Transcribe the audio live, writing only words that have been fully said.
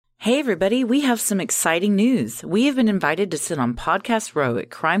Hey everybody, we have some exciting news. We have been invited to sit on Podcast Row at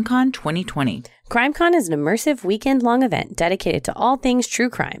CrimeCon 2020. CrimeCon is an immersive weekend-long event dedicated to all things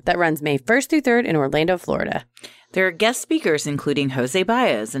true crime that runs May 1st through 3rd in Orlando, Florida. There are guest speakers including Jose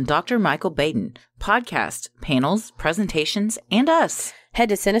Baez and Dr. Michael Baden, podcast, panels, presentations, and us. Head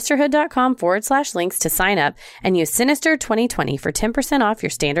to sinisterhood.com/links to sign up and use Sinister 2020 for 10% off your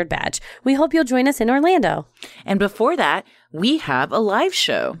standard badge. We hope you'll join us in Orlando. And before that, we have a live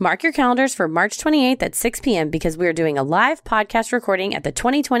show. Mark your calendars for March 28th at 6 p.m. because we are doing a live podcast recording at the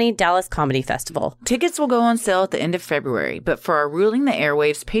 2020 Dallas Comedy Festival. Tickets will go on sale at the end of February, but for our Ruling the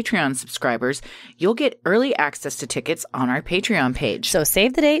Airwaves Patreon subscribers, you'll get early access to tickets on our Patreon page. So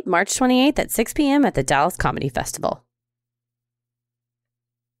save the date, March 28th at 6 p.m. at the Dallas Comedy Festival.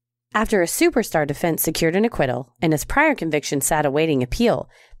 After a superstar defense secured an acquittal and his prior conviction sat awaiting appeal,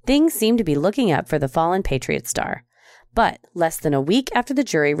 things seemed to be looking up for the fallen Patriot star. But less than a week after the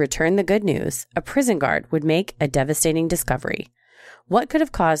jury returned the good news, a prison guard would make a devastating discovery. What could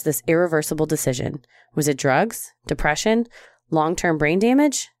have caused this irreversible decision? Was it drugs, depression, long-term brain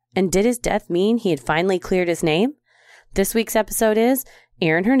damage? And did his death mean he had finally cleared his name? This week's episode is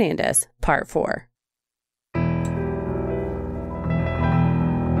Aaron Hernandez, Part 4.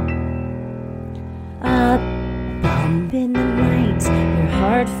 A bump in the night, your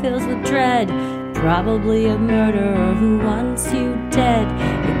heart fills with dread. Probably a murderer who wants you dead.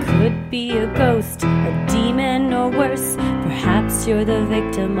 It could be a ghost, a demon, or worse. Perhaps you're the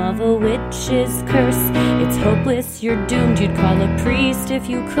victim of a witch's curse. It's hopeless, you're doomed. You'd call a priest if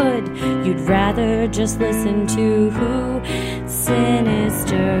you could. You'd rather just listen to who?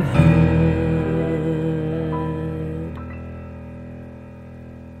 Sinisterhood.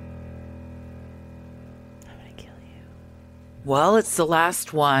 Well, it's the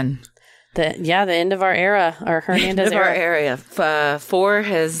last one. The end of our era, our Hernandez era. Our area. 4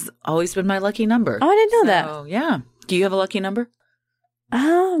 has always been my lucky number. Oh, I didn't know that. Oh, yeah. Do you have a lucky number?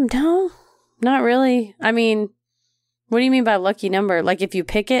 No, not really. I mean, what do you mean by lucky number? Like if you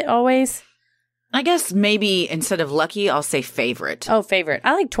pick it always? I guess maybe instead of lucky, I'll say favorite. Oh, favorite.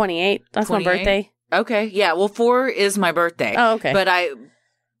 I like 28. That's 28? My birthday. Okay. Yeah. Well, 4 is my birthday. Oh, okay. But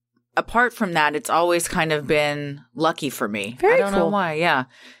apart from that, it's always kind of been lucky for me. Very I don't know why. Yeah.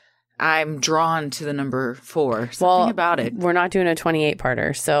 I'm drawn to the number 4. Something about it. We're not doing a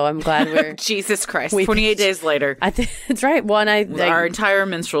 28-parter, so I'm glad we're... Jesus Christ. 28 days later. I think that's right. Well, our entire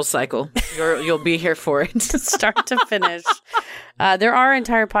menstrual cycle. You'll be here for it. Start to finish. There are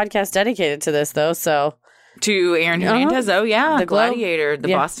entire podcasts dedicated to this, though, so... To Aaron Hernandez? Oh, yeah. The Gladiator. The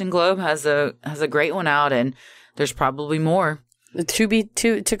Boston Globe has a great one out, and there's probably more.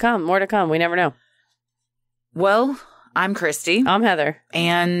 To come. More to come. We never know. Well... I'm Christy. I'm Heather.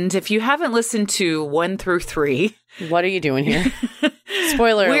 And if you haven't listened to 1 through 3... What are you doing here?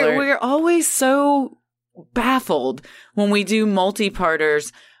 Spoiler alert. We're always so baffled when we do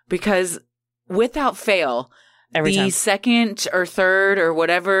multi-parters because without fail, every time. Second or third or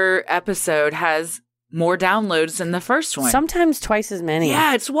whatever episode has more downloads than the first one. Sometimes twice as many.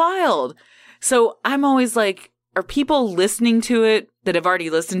 Yeah, it's wild. So I'm always like, are people listening to it that have already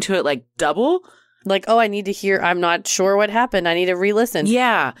listened to it like double? Like, oh, I need to hear, I'm not sure what happened. I need to re-listen.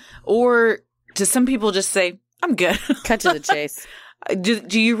 Yeah. Or do some people just say, I'm good. Cut to the chase.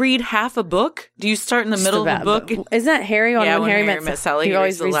 Do you read half a book? Do you start in the middle of a book? Isn't that Harry on When Harry Met Sally? He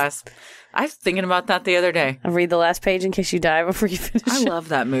always the last. I was thinking about that the other day. I'll read the last page in case you die before you finish. I love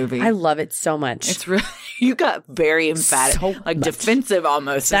that movie. I love it so much. It's really, you got very emphatic, so like much. Defensive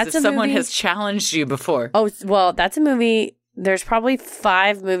almost, as if someone has challenged you before. Oh, well, that's a movie. There's probably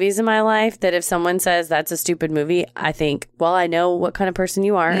 5 movies in my life that if someone says that's a stupid movie, I think, well, I know what kind of person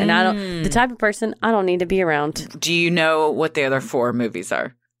you are. And the type of person I don't need to be around. Do you know what the other 4 movies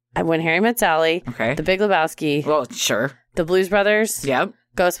are? When Harry Met Sally. Okay. The Big Lebowski. Well, sure. The Blues Brothers. Yep.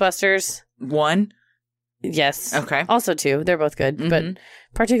 Ghostbusters. 1. Yes. Okay. Also 2. They're both good, but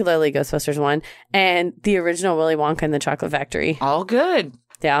particularly Ghostbusters 1. And the original Willy Wonka and the Chocolate Factory. All good.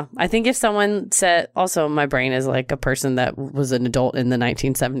 Yeah. I think if someone said, also my brain is like a person that was an adult in the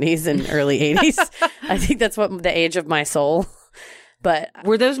 1970s and early 80s. I think that's what the age of my soul. But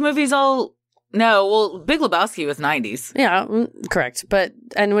were those movies all... No, well, Big Lebowski was 90s. Yeah, correct.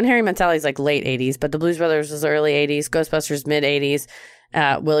 And When Harry Met Sally is like late 80s, but The Blues Brothers was early 80s, Ghostbusters mid 80s,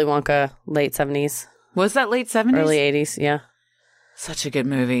 Willy Wonka late 70s. Was that late 70s? Early 80s, yeah. Such a good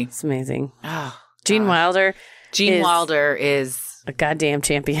movie. It's amazing. Oh, Gene Wilder. Gene Wilder is... a goddamn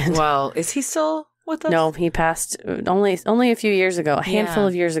champion. Well, is he still with us? No, he passed only a few years ago, a handful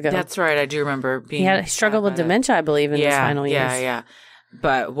of years ago. That's right. I do remember being... He struggled with dementia, I believe, in his final years. Yeah.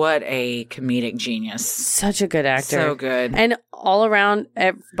 But what a comedic genius. Such a good actor. So good. And all around,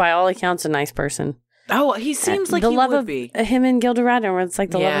 by all accounts, a nice person. Oh, he seems like the he love would of be. Him and Gilda Radner, where it's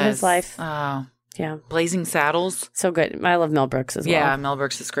like the love of his life. Oh. Yeah. Blazing Saddles. So good. I love Mel Brooks as well. Yeah, Mel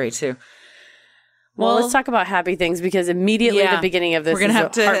Brooks is great too. Well, let's talk about happy things because immediately at the beginning of this is a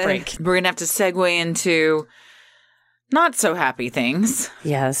heartbreak. We're going to have to segue into not so happy things.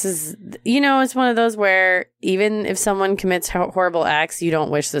 Yeah, this is, it's one of those where even if someone commits horrible acts, you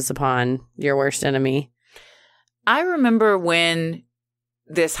don't wish this upon your worst enemy. I remember when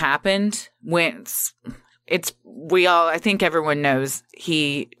this happened, I think everyone knows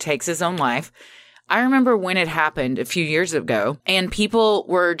he takes his own life. I remember when it happened a few years ago and people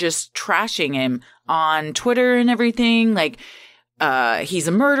were just trashing him on Twitter and everything. Like, he's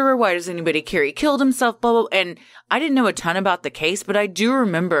a murderer. Why does anybody care? He killed himself, blah, blah. And I didn't know a ton about the case, but I do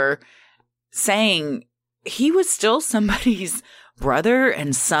remember saying he was still somebody's brother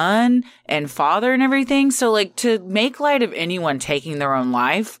and son and father and everything. So, like, to make light of anyone taking their own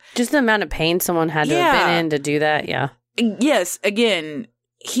life. Just the amount of pain someone had to have been in to do that. Yeah. Yes. Again,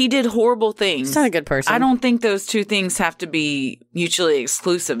 he did horrible things. He's not a good person. I don't think those two things have to be mutually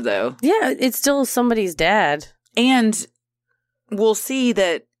exclusive, though. Yeah. It's still somebody's dad. And we'll see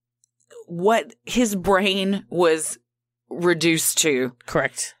that what his brain was reduced to.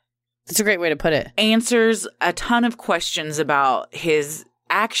 Correct. That's a great way to put it. Answers a ton of questions about his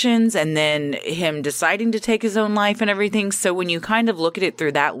actions and then him deciding to take his own life and everything. So when you kind of look at it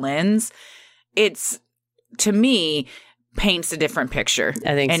through that lens, it's, to me, paints a different picture.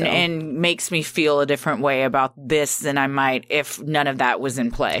 I think so. And makes me feel a different way about this than I might if none of that was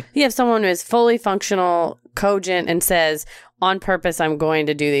in play. You have someone who is fully functional, cogent, and says, on purpose, I'm going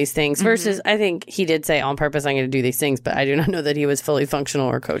to do these things. Versus, I think he did say, on purpose, I'm going to do these things, but I do not know that he was fully functional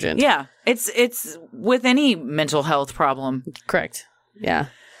or cogent. Yeah. It's with any mental health problem. Correct. Yeah.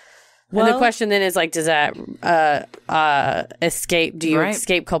 Well, and the question then is, like, does that escape? Do you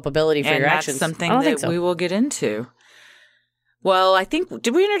escape culpability for your actions? That's something that we will get into. Well, I think,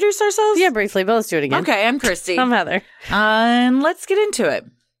 did we introduce ourselves? Yeah, briefly, but let's do it again. Okay, I'm Christy. I'm Heather. And let's get into it.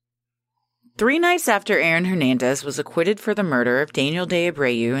 3 nights after Aaron Hernandez was acquitted for the murder of Daniel De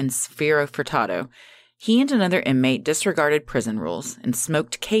Abreu and Sfiro Furtado, he and another inmate disregarded prison rules and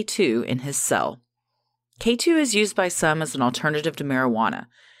smoked K2 in his cell. K2 is used by some as an alternative to marijuana.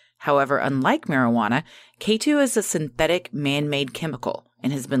 However, unlike marijuana, K2 is a synthetic man-made chemical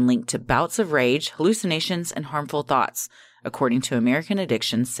and has been linked to bouts of rage, hallucinations, and harmful thoughts, according to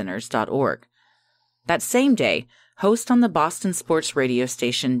AmericanAddictionCenters.org. That same day, host on the Boston sports radio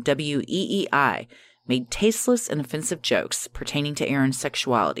station WEEI made tasteless and offensive jokes pertaining to Aaron's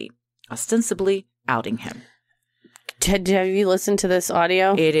sexuality, ostensibly outing him. Have you listened to this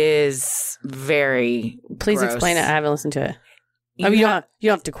audio? It is very Please gross. Explain it. I haven't listened to it. You don't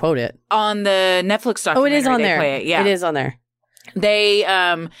have to quote it. On the Netflix documentary, it is on there. Play it. Yeah. It is on there. They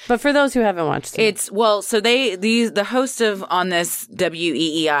but for those who haven't watched it, the host of on this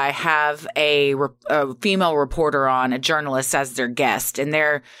WEEI have a female reporter on, a journalist, as their guest, and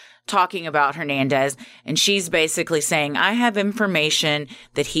they're talking about Hernandez, and she's basically saying, I have information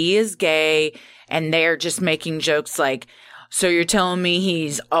that he is gay, and they're just making jokes like, so you're telling me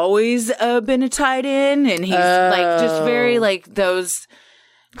he's always been a tight end, and he's like just very like those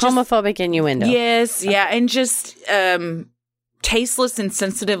homophobic innuendo. Yes, yeah, and just tasteless,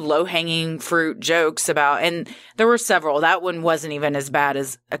 insensitive, low-hanging fruit jokes about, and there were several. That one wasn't even as bad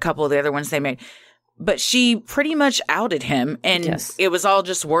as a couple of the other ones they made. But she pretty much outed him, and It was all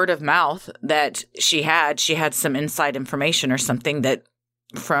just word of mouth that she had. She had some inside information or something that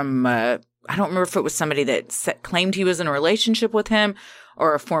from, I don't remember if it was somebody that claimed he was in a relationship with him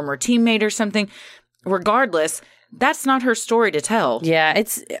or a former teammate or something. Regardless, that's not her story to tell. Yeah,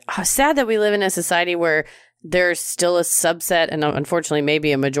 it's sad that we live in a society where there's still a subset, and unfortunately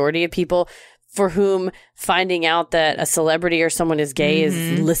maybe a majority of people, for whom finding out that a celebrity or someone is gay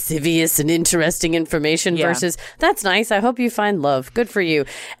is lascivious and interesting information versus, that's nice, I hope you find love. Good for you.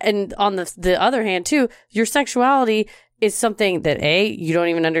 And on the other hand, too, your sexuality is something that, you don't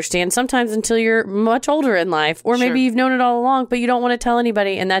even understand sometimes until you're much older in life, or maybe you've known it all along, but you don't want to tell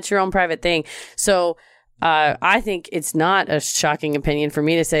anybody, and that's your own private thing. So I think it's not a shocking opinion for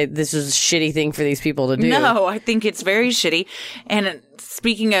me to say this is a shitty thing for these people to do. No, I think it's very shitty. And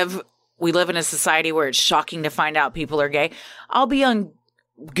speaking of, we live in a society where it's shocking to find out people are gay. I'll be on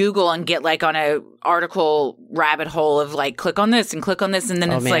Google and get like on a article rabbit hole of like, click on this and click on this. And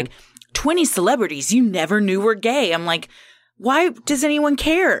then like 20 celebrities you never knew were gay. I'm like, why does anyone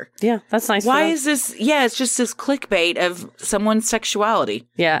care? Yeah, that's nice. Why is this? Yeah, it's just this clickbait of someone's sexuality.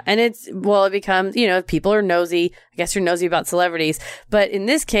 Yeah, and it becomes, people are nosy. I guess you're nosy about celebrities. But in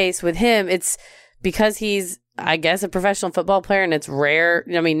this case with him, it's because he's, I guess, a professional football player, and it's rare.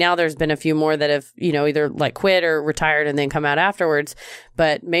 I mean, now there's been a few more that have, either like quit or retired and then come out afterwards.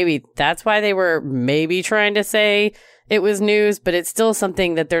 But maybe that's why they were maybe trying to say it was news, but it's still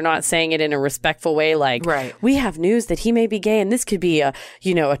something that they're not saying it in a respectful way. Like, right. We have news that he may be gay, and this could be a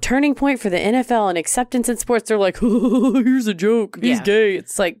turning point for the NFL and acceptance in sports. They're like, oh, here's a joke. He's gay.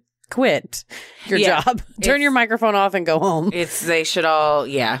 It's like, quit your job. Turn your microphone off and go home. They should all,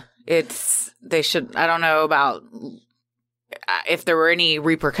 they should, I don't know about if there were any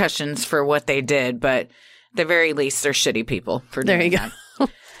repercussions for what they did, but at the very least, they're shitty people for doing that.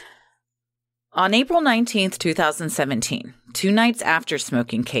 On April 19th, 2017, 2 nights after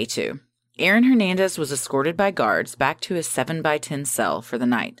smoking K2, Aaron Hernandez was escorted by guards back to his 7x10 cell for the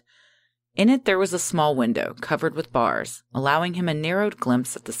night. In it, there was a small window covered with bars, allowing him a narrowed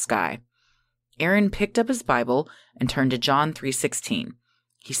glimpse at the sky. Aaron picked up his Bible and turned to John 3:16.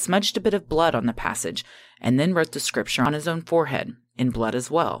 He smudged a bit of blood on the passage and then wrote the scripture on his own forehead, in blood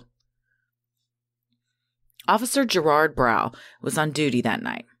as well. Officer Gerard Brow was on duty that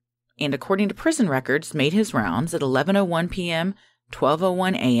night, and according to prison records, made his rounds at 11:01 p.m.,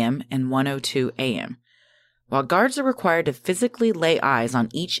 12:01 a.m., and 1:02 a.m. While guards are required to physically lay eyes on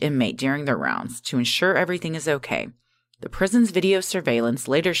each inmate during their rounds to ensure everything is okay, the prison's video surveillance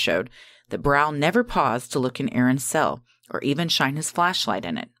later showed that Brow never paused to look in Aaron's cell or even shine his flashlight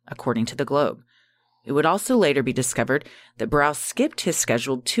in it, according to the Globe. It would also later be discovered that Brow skipped his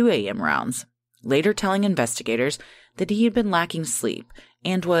scheduled 2 a.m. rounds, later telling investigators that he had been lacking sleep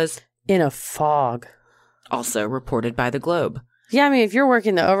and was in a fog. Also reported by the Globe. Yeah, I mean, if you're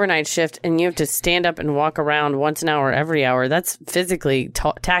working the overnight shift and you have to stand up and walk around once an hour every hour, that's physically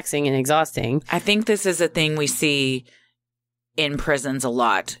taxing and exhausting. I think this is a thing we see in prisons a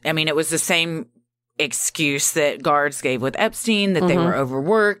lot. I mean, it was the same excuse that guards gave with Epstein, that they were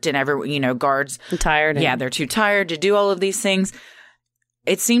overworked and guards tired. They're too tired to do all of these things.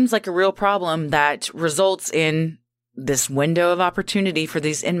 It seems like a real problem that results in this window of opportunity for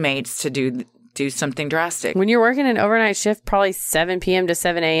these inmates to do something drastic. When you're working an overnight shift, probably 7 p.m. to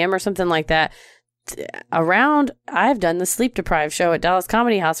 7 a.m. or something like that, I've done the sleep deprived show at Dallas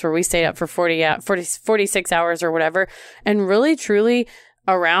Comedy House where we stayed up for 46 hours or whatever. And really, truly,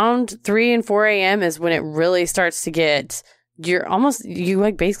 around 3 and 4 a.m. is when it really starts to get,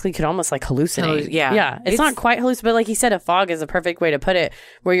 you basically could almost like hallucinate. Yeah. It's not quite hallucinate, but like you said, a fog is a perfect way to put it,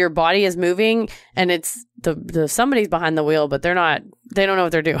 where your body is moving and it's the somebody's behind the wheel, but they don't know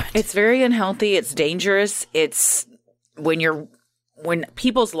what they're doing. It's very unhealthy. It's dangerous. It's when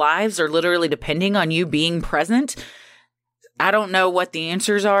people's lives are literally depending on you being present. I don't know what the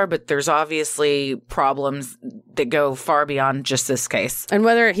answers are, but there's obviously problems that go far beyond just this case. And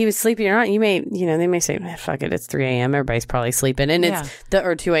whether he was sleeping or not, they may say, fuck it, it's 3 a.m. Everybody's probably sleeping. And it's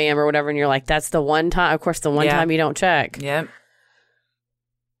or 2 a.m. or whatever. And you're like, that's the one time, of course, time you don't check. Yep.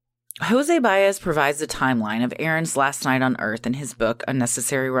 Jose Baez provides a timeline of Aaron's last night on Earth in his book,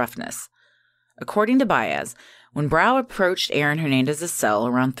 Unnecessary Roughness. According to Baez, when Brow approached Aaron Hernandez's cell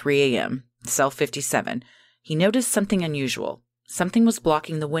around 3 a.m., cell 57, he noticed something unusual. Something was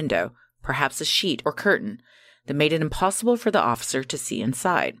blocking the window, perhaps a sheet or curtain, that made it impossible for the officer to see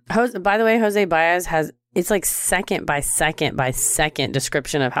inside. By the way, Jose Baez it's like second by second by second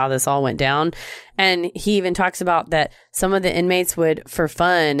description of how this all went down. And he even talks about that some of the inmates would, for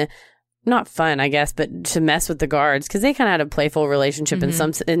fun, not fun, I guess, but to mess with the guards, because they kind of had a playful relationship in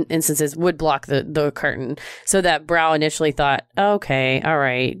some instances, would block the curtain. So that Brow initially thought, okay, all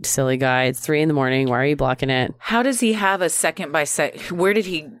right, silly guy, it's 3 a.m. Why are you blocking it? How does he have a second by second? Where did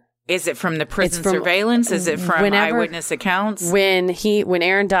he... Is it from the prison surveillance? Is it from eyewitness accounts? When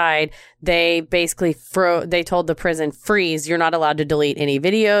Aaron died, they basically they told the prison, freeze, you're not allowed to delete any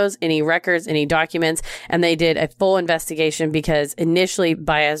videos, any records, any documents. And they did a full investigation because initially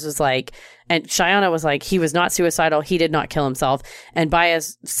Baez was like, and Cheyenne was like, he was not suicidal. He did not kill himself. And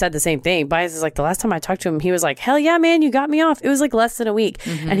Baez said the same thing. Baez is like, the last time I talked to him, he was like, hell yeah, man, you got me off. It was like less than a week.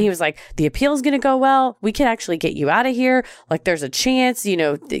 And he was like, the appeal's going to go well. We could actually get you out of here. Like, there's a chance,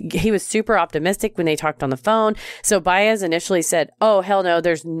 he was super optimistic when they talked on the phone. So Baez initially said, oh, hell no,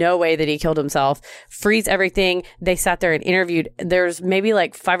 there's no way that he killed himself. Freeze everything. They sat there and interviewed. There's maybe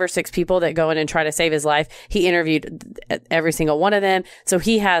like 5 or 6 people that go in and try to save his life. He interviewed every single one of them. So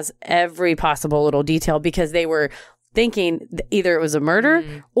he has every possible little detail because they were thinking either it was a murder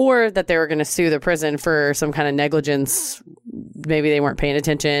or that they were going to sue the prison for some kind of negligence. Maybe they weren't paying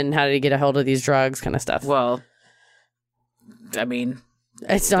attention. How did he get a hold of these drugs kind of stuff? Well, I mean,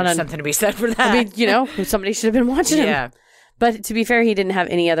 it's not something to be said for that. I mean, somebody should have been watching him. Yeah. But to be fair, he didn't have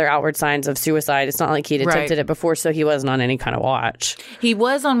any other outward signs of suicide. It's not like he'd attempted it before, so he wasn't on any kind of watch. He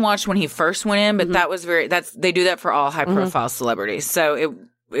was on watch when he first went in, but that was they do that for all high profile celebrities. So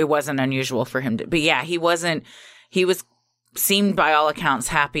it wasn't unusual for him to, but yeah, he seemed by all accounts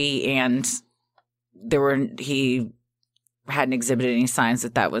happy, and he hadn't exhibited any signs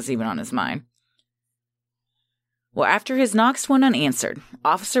that was even on his mind. Well, after his knocks went unanswered,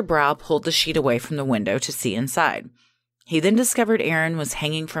 Officer Brow pulled the sheet away from the window to see inside. He then discovered Aaron was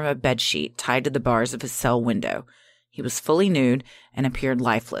hanging from a bedsheet tied to the bars of his cell window. He was fully nude and appeared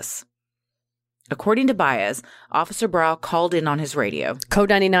lifeless. According to Baez, Officer Brow called in on his radio. Code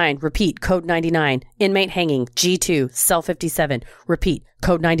 99. Repeat. Code 99. Inmate hanging. G2. Cell 57. Repeat.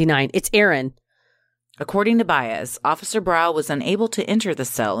 Code 99. It's Aaron. According to Baez, Officer Brow was unable to enter the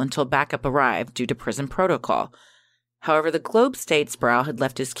cell until backup arrived due to prison protocol. However, the Globe states Brow had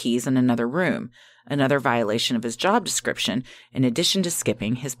left his keys in another room, another violation of his job description, in addition to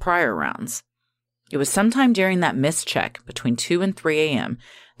skipping his prior rounds. It was sometime during that missed check between 2 and 3 a.m.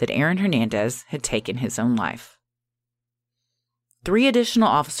 that Aaron Hernandez had taken his own life. 3 additional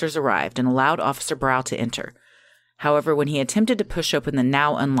officers arrived and allowed Officer Brow to enter. However, when he attempted to push open the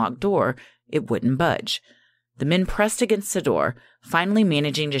now unlocked door, it wouldn't budge. The men pressed against the door, finally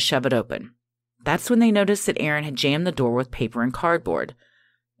managing to shove it open. That's when they noticed that Aaron had jammed the door with paper and cardboard.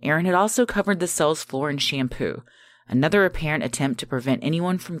 Aaron had also covered the cell's floor in shampoo, another apparent attempt to prevent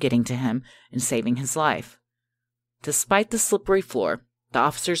anyone from getting to him and saving his life. Despite the slippery floor, the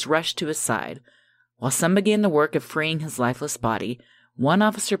officers rushed to his side. While some began the work of freeing his lifeless body, one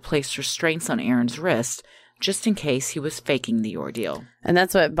officer placed restraints on Aaron's wrist just in case he was faking the ordeal. And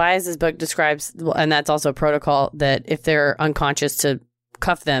that's what Baez's book describes, and that's also protocol, that if they're unconscious, to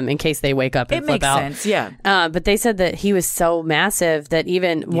cuff them in case they wake up and flip out. It makes sense, yeah. But they said that he was so massive that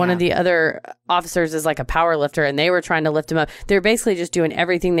even one of the other officers is like a power lifter, and they were trying to lift him up. They were basically just doing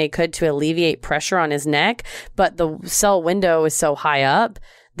everything they could to alleviate pressure on his neck, but the cell window was so high up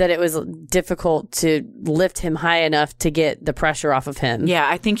that it was difficult to lift him high enough to get the pressure off of him. Yeah,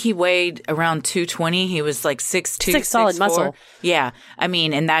 I think he weighed around 220. He was like 6'2", 6 solid 6'4". muscle. Yeah, I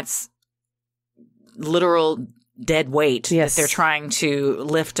mean, and that's literal dead weight that they're trying to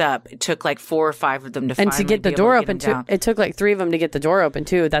lift up. It took like 4 or 5 of them to and to get the door open too. It took like 3 of them to get the door open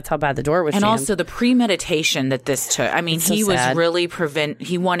too. That's how bad the door was. And jammed. Also the premeditation that this took. I mean, he was really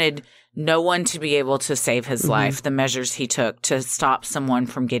he wanted no one to be able to save his life. The measures he took to stop someone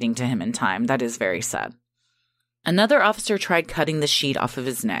from getting to him in time. That is very sad. Another officer tried cutting the sheet off of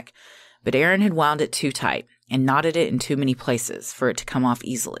his neck, but Aaron had wound it too tight and knotted it in too many places for it to come off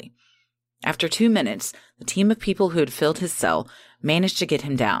easily. After 2 minutes, the team of people who had filled his cell managed to get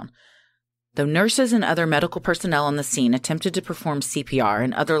him down. Though nurses and other medical personnel on the scene attempted to perform CPR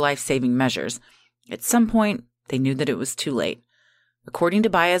and other life-saving measures, at some point, they knew that it was too late. According to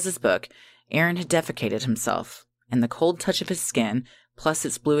Baez's book, Aaron had defecated himself, and the cold touch of his skin, plus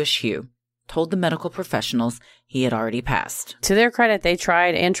its bluish hue, told the medical professionals he had already passed. To their credit, they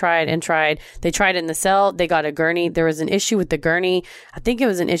tried and tried and tried. They tried in the cell. They got a gurney. There was an issue with the gurney. I think it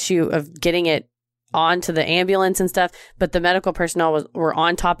was an issue of getting it onto the ambulance and stuff, but the medical personnel were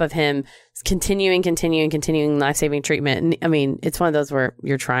on top of him, continuing life-saving treatment. And I mean, it's one of those where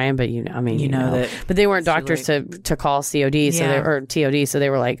you're trying, but you know that. But they weren't doctors to call COD, or TOD, so they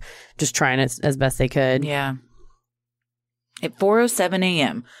were like just trying as best they could. Yeah. At 4:07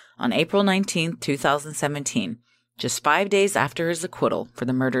 a.m. on April 19th, 2017, just 5 days after his acquittal for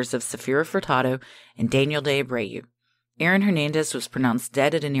the murders of Safira Furtado and Daniel de Abreu, Aaron Hernandez was pronounced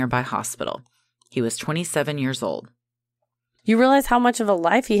dead at a nearby hospital. He was 27 years old. You realize how much of a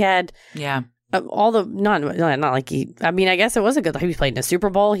life he had? Yeah. Not like he, I mean, I guess it was a good life. He was playing in a Super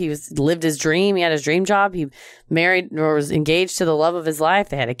Bowl. He lived his dream. He had his dream job. He married or was engaged to the love of his life.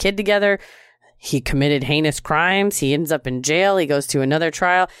 They had a kid together. He committed heinous crimes. He ends up in jail. He goes to another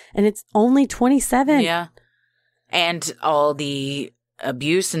trial, and it's only 27. Yeah. And all the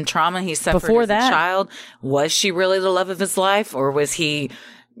abuse and trauma he suffered before as that. A child. Was she really the love of his life, or was he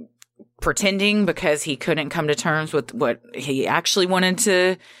pretending because he couldn't come to terms with what he actually wanted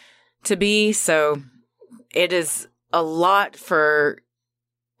to be? So it is a lot for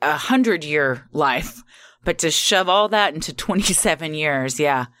 100-year life. But to shove all that into 27 years,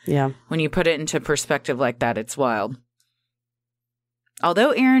 yeah. When you put it into perspective like that, it's wild. Although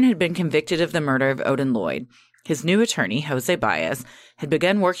Aaron had been convicted of the murder of Odin Lloyd, his new attorney, Jose Baez, had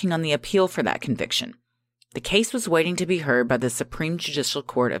begun working on the appeal for that conviction. The case was waiting to be heard by the Supreme Judicial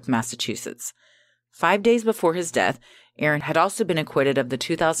Court of Massachusetts. 5 days before his death, Aaron had also been acquitted of the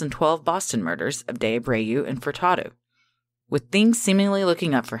 2012 Boston murders of de Abreu and Furtado. With things seemingly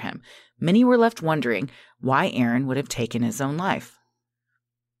looking up for him, many were left wondering why Aaron would have taken his own life.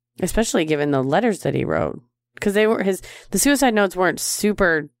 Especially given the letters that he wrote. Because the suicide notes weren't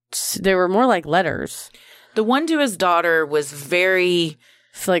super, they were more like letters. The one to his daughter was very...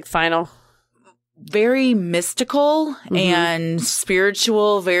 like final? Very mystical and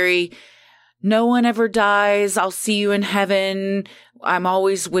spiritual, very, no one ever dies, I'll see you in heaven, I'm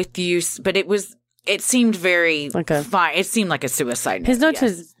always with you. But it seemed very fine. It seemed like a suicide note. His note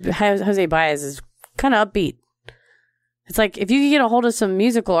to Jose Baez is kind of upbeat. It's like, if you could get a hold of some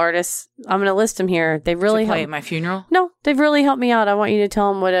musical artists, I'm going to list them here. They really play at my funeral? No, they've really helped me out. I want you to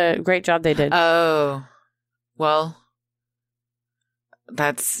tell them what a great job they did. Oh, well,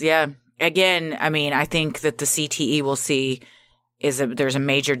 that's, yeah. Again, I mean, I think that the CTE will see there's a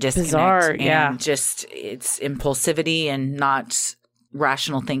major disconnect. Bizarre, and just it's impulsivity and not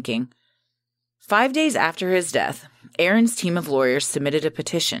rational thinking. 5 days after his death, Aaron's team of lawyers submitted a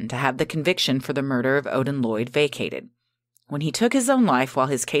petition to have the conviction for the murder of Odin Lloyd vacated. When he took his own life while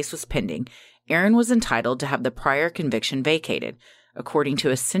his case was pending, Aaron was entitled to have the prior conviction vacated, according to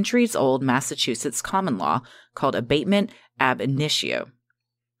a centuries-old Massachusetts common law called abatement ab initio.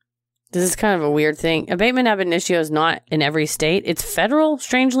 This is kind of a weird thing. Abatement ab initio is not in every state. It's federal,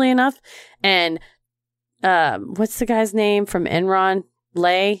 strangely enough. And what's the guy's name from Enron?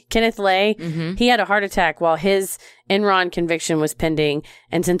 Kenneth Lay. Mm-hmm. He had a heart attack while his Enron conviction was pending.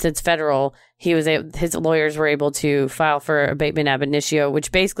 And since it's federal, his lawyers were able to file for abatement ab initio,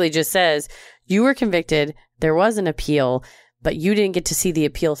 which basically just says you were convicted, there was an appeal, but you didn't get to see the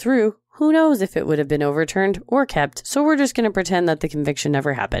appeal through. Who knows if it would have been overturned or kept? So we're just going to pretend that the conviction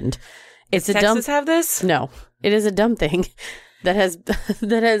never happened. Does Texas have this? No, it is a dumb thing that has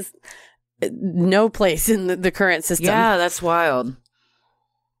no place in the current system. Yeah, that's wild.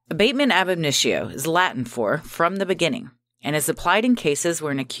 Abatement ab initio is Latin for from the beginning and is applied in cases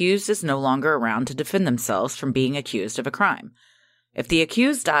where an accused is no longer around to defend themselves from being accused of a crime. If the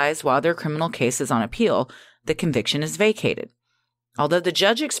accused dies while their criminal case is on appeal, the conviction is vacated. Although the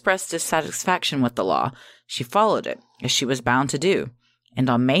judge expressed dissatisfaction with the law, she followed it, as she was bound to do. And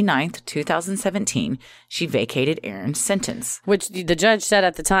on May 9th, 2017, she vacated Aaron's sentence. Which the judge said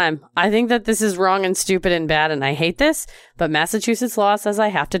at the time, I think that this is wrong and stupid and bad and I hate this, but Massachusetts law says I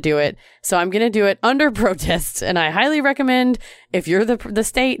have to do it, so I'm going to do it under protest. And I highly recommend, if you're the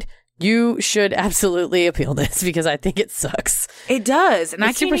state, you should absolutely appeal this because I think it sucks. It does. And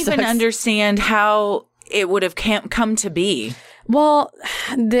I can't even understand how it would have come to be. Well,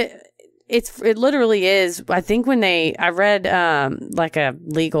 it literally is. I think I read like a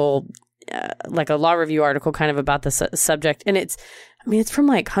legal, like a law review article kind of about the subject, and it's from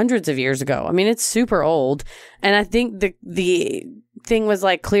like hundreds of years ago. I mean, it's super old, and I think the thing was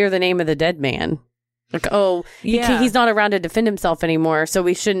like clear the name of the dead man. Like, he's not around to defend himself ananymore, so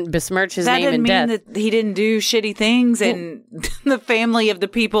we shouldn't besmirch his name and death. That he didn't do shitty things, and the family of the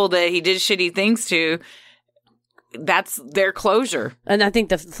people that he did shitty things to, that's their closure. And I think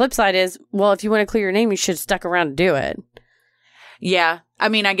the flip side is, well, if you want to clear your name, you should have stuck around to do it. Yeah. I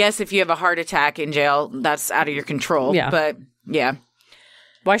mean, I guess if you have a heart attack in jail, that's out of your control. Yeah. But, yeah.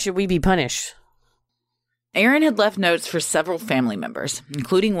 Why should we be punished? Aaron had left notes for several family members,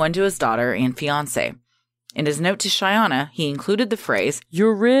 including one to his daughter and fiancé. In his note to Cheyenne, he included the phrase,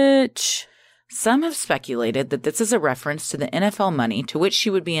 "You're rich." Some have speculated that this is a reference to the NFL money to which she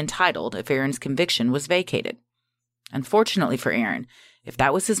would be entitled if Aaron's conviction was vacated. Unfortunately for Aaron, if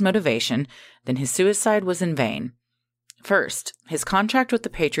that was his motivation, then his suicide was in vain. First, his contract with the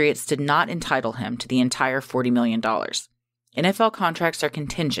Patriots did not entitle him to the entire $40 million. NFL contracts are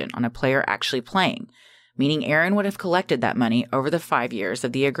contingent on a player actually playing, meaning Aaron would have collected that money over the 5 years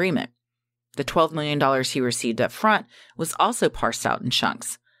of the agreement. The $12 million he received up front was also parsed out in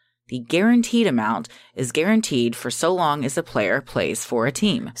chunks. The guaranteed amount is guaranteed for so long as a player plays for a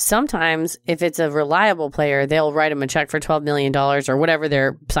team. Sometimes, if it's a reliable player, they'll write him a check for $12 million or whatever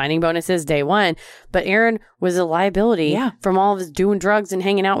their signing bonus is day one. But Aaron was a liability from all of his doing drugs and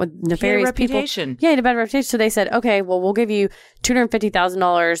hanging out with nefarious people. Reputation. Yeah, he had a bad reputation. So they said, okay, well, we'll give you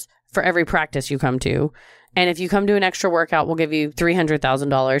 $250,000 for every practice you come to. And if you come to an extra workout, we'll give you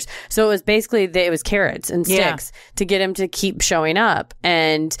 $300,000. So it was basically, it was carrots and sticks to get him to keep showing up.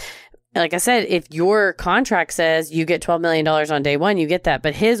 And like I said, if your contract says you get $12 million on day one, you get that.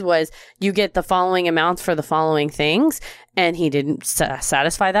 But his was, you get the following amounts for the following things. And he didn't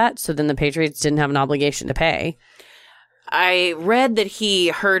satisfy that. So then the Patriots didn't have an obligation to pay. I read that he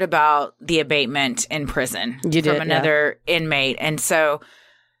heard about the abatement in prison from another inmate. And so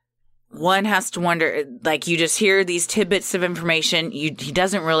one has to wonder, like, you just hear these tidbits of information. He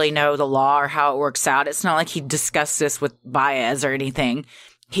doesn't really know the law or how it works out. It's not like he discussed this with Baez or anything.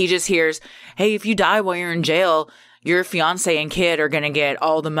 He just hears, hey, if you die while you're in jail, your fiance and kid are going to get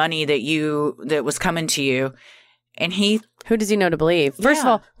all the money that was coming to you. And who does he know to believe? First of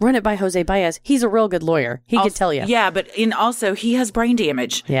all, run it by Jose Baez. He's a real good lawyer. He could tell you. Yeah, but also he has brain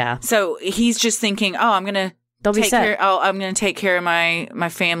damage. Yeah. So he's just thinking, oh, I'm going to I'm going to take care of my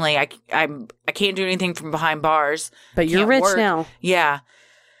family. I can't do anything from behind bars. But you're rich now. Yeah.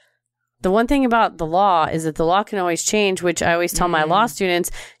 The one thing about the law is that the law can always change, which I always tell my law students,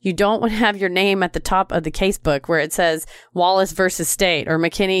 you don't want to have your name at the top of the case book where it says Wallace versus State or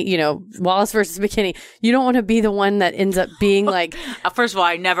McKinney, Wallace versus McKinney. You don't want to be the one that ends up being like... First of all,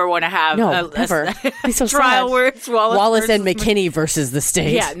 I never want to have never. So trial sad. where it's Wallace and McKinney versus the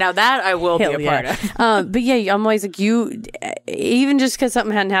state. Yeah, now that I will be a part of. But yeah, I'm always like, even just because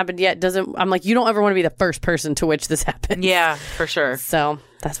something hadn't happened yet I'm like, you don't ever want to be the first person to which this happens. Yeah, for sure. So...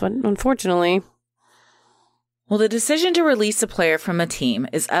 that's what, unfortunately. Well, the decision to release a player from a team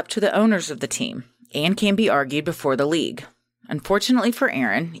is up to the owners of the team and can be argued before the league. Unfortunately for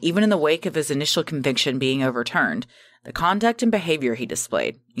Aaron, even in the wake of his initial conviction being overturned, the conduct and behavior he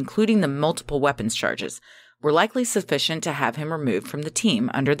displayed, including the multiple weapons charges, were likely sufficient to have him removed from the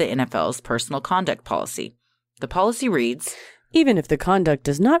team under the NFL's personal conduct policy. The policy reads... even if the conduct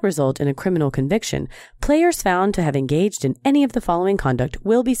does not result in a criminal conviction, players found to have engaged in any of the following conduct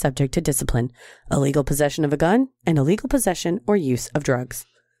will be subject to discipline: illegal possession of a gun and illegal possession or use of drugs.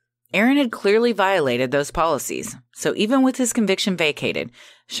 Aaron had clearly violated those policies, so even with his conviction vacated,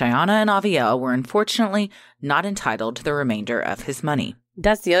 Cheyenne and Aviel were unfortunately not entitled to the remainder of his money.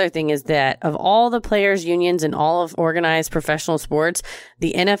 That's the other thing, is that of all the players' unions in all of organized professional sports,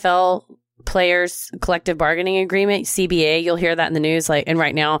 the NFL Players Collective Bargaining Agreement, CBA, you'll hear that in the news. And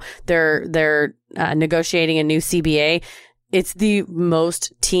right now they're negotiating a new CBA. It's the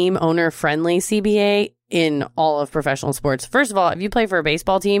most team owner friendly CBA in all of professional sports. First of all, if you play for a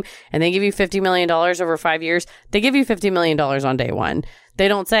baseball team and they give you $50 million over 5 years, they give you $50 million on day one. They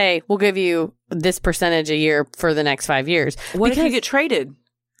don't say, we'll give you this percentage a year for the next 5 years. What if you get traded?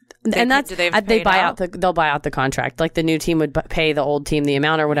 They'll buy out the contract. Like the new team would pay the old team the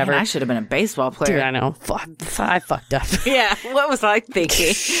amount or whatever. Man, I should have been a baseball player. Dude, I know. I fucked up. Yeah. What was I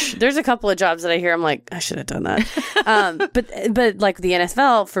thinking? There's a couple of jobs that I hear I'm like, I should have done that. But like the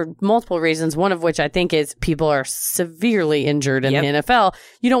NFL, for multiple reasons, one of which I think is people are severely injured in the NFL.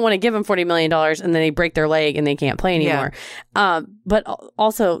 You don't want to give them $40 million and then they break their leg and they can't play anymore. Yeah. But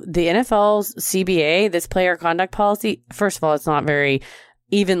also the NFL's CBA, this player conduct policy, first of all, it's not very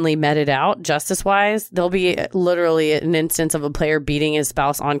evenly meted out justice wise. There'll be literally an instance of a player beating his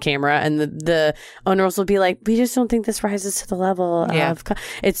spouse on camera and the owners will be like, we just don't think this rises to the level of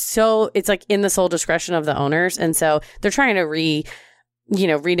it's like in the sole discretion of the owners, and so they're trying to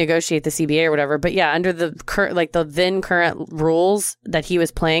renegotiate the CBA or whatever. But yeah, under the current rules that he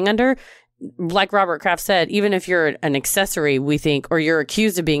was playing under, like Robert Kraft said, even if you're an accessory, we think, or you're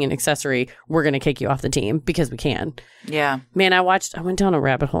accused of being an accessory, we're going to kick you off the team because we can. Yeah. Man, I went down a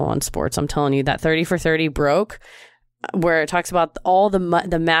rabbit hole on sports. I'm telling you, that 30 for 30 broke, where it talks about all the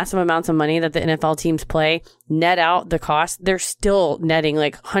massive amounts of money that the NFL teams play, net out the cost. They're still netting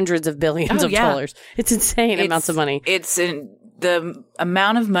like hundreds of billions of dollars. It's insane amounts of money. The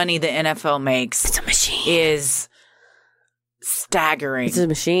amount of money the NFL makes. It's a machine. Is staggering. It's a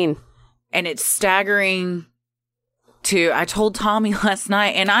machine. And it's staggering I told Tommy last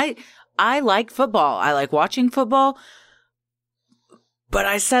night, and I like football. I like watching football. But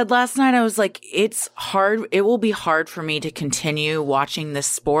I said last night, I was like, it's hard. It will be hard for me to continue watching this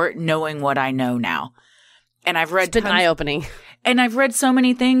sport knowing what I know now. And I've read it's been eye-opening. And I've read so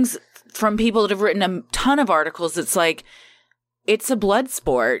many things from people that have written a ton of articles. It's like, it's a blood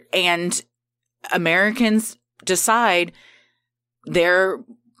sport, and Americans decide their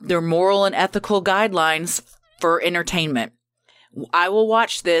moral and ethical guidelines for entertainment. I will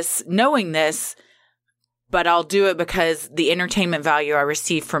watch this knowing this, but I'll do it because the entertainment value I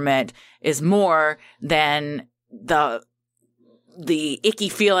receive from it is more than the icky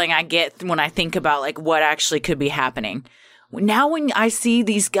feeling I get when I think about like what actually could be happening. Now when I see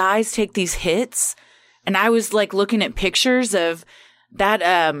these guys take these hits, and I was like looking at pictures of that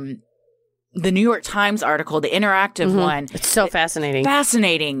the New York Times article, the interactive one. It's so fascinating.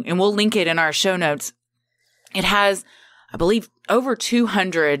 Fascinating. And we'll link it in our show notes. It has, I believe, over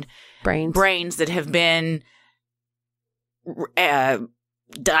 200 brains that have been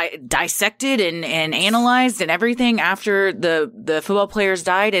dissected and analyzed and everything after the football players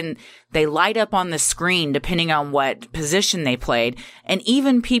died, and they light up on the screen depending on what position they played. And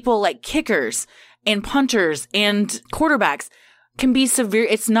even people like kickers and punters and quarterbacks can be severe.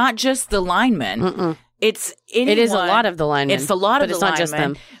 It's not just the linemen. It is a lot of the linemen. It's a lot of the linemen. It's not just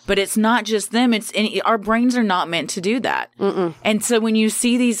them. But it's not just them. Our brains are not meant to do that. And so when you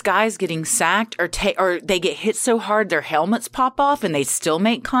see these guys getting sacked or they get hit so hard their helmets pop off and they still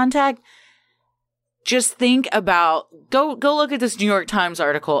make contact, just think about go look at this New York Times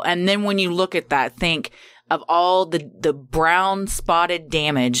article, and then when you look at that, think of all the brown spotted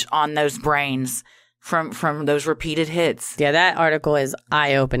damage on those brains from those repeated hits. Yeah, that article is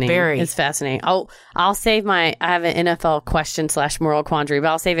eye-opening. Very. It's fascinating. I'll save I have an NFL question / moral quandary, but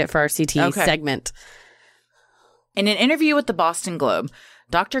I'll save it for our CT segment. In an interview with the Boston Globe,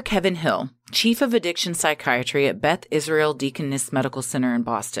 Dr. Kevin Hill, chief of addiction psychiatry at Beth Israel Deaconess Medical Center in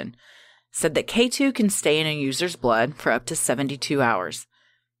Boston, said that K2 can stay in a user's blood for up to 72 hours.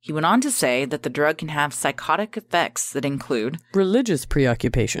 He went on to say that the drug can have psychotic effects that include religious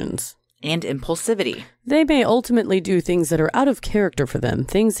preoccupations and impulsivity. They may ultimately do things that are out of character for them,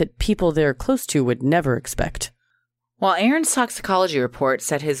 things that people they're close to would never expect. While Aaron's toxicology report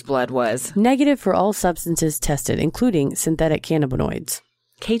said his blood was negative for all substances tested, including synthetic cannabinoids.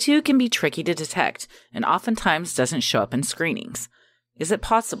 K2 can be tricky to detect and oftentimes doesn't show up in screenings. Is it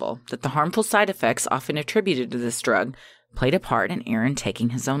possible that the harmful side effects often attributed to this drug played a part in Aaron taking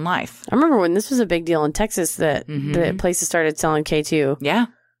his own life? I remember when this was a big deal in Texas that the places started selling K2. Yeah.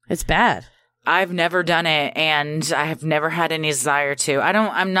 It's bad. I've never done it, and I have never had any desire to.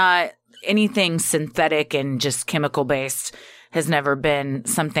 I'm not anything synthetic and just chemical based has never been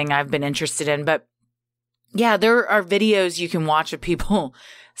something I've been interested in. But yeah, there are videos you can watch of people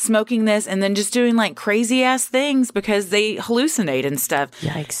smoking this and then just doing like crazy ass things because they hallucinate and stuff.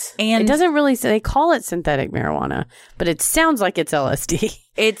 Yikes. And it doesn't really say, they call it synthetic marijuana, but it sounds like it's LSD.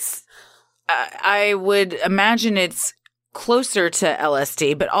 It's, I would imagine it's closer to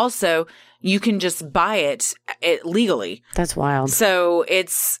LSD, but also you can just buy it legally. That's wild. So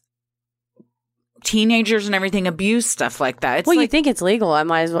it's teenagers and everything abuse stuff like that. It's you think it's legal.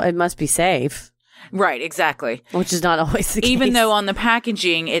 It must be safe. Right, exactly. Which is not always the case. Even though on the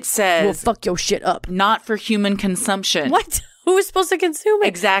packaging it says, "We'll fuck your shit up." Not for human consumption. What? Who is supposed to consume it?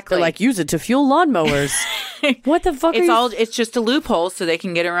 Exactly. They're like, use it to fuel lawnmowers. What the fuck? It's just a loophole so they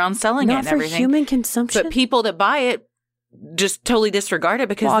can get around selling it and everything. Not for human consumption. But people that buy it just totally disregard it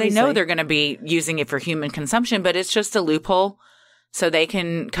because they know they're going to be using it for human consumption, but it's just a loophole so they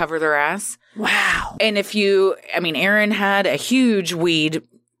can cover their ass. Wow. And Aaron had a huge weed,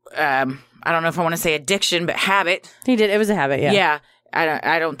 I don't know if I want to say addiction, but habit. He did. It was a habit, yeah. Yeah.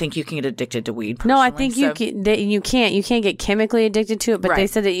 I don't think you can get addicted to weed. No, I think you can't. You can't get chemically addicted to it, but they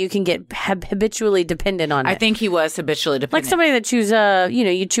said that you can get habitually dependent on it. I think he was habitually dependent. Like somebody that chews,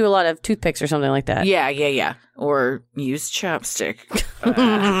 you chew a lot of toothpicks or something like that. Yeah. Or use chapstick.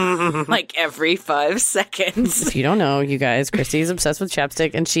 Like every 5 seconds. If you don't know, you guys, Christy's obsessed with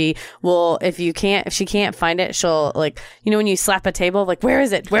chapstick, and she will, if she can't find it, she'll when you slap a table, like, where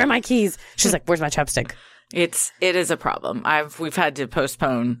is it? Where are my keys? She's like, where's my chapstick? It is a problem. We've had to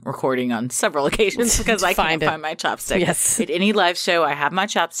postpone recording on several occasions because I can't find my chopstick. Yes. At any live show, I have my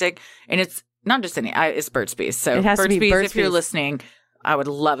chopstick, and it's not just it's Burt's Bees. So it has Burt's to be Bees, Burt's if you're Bees. Listening, I would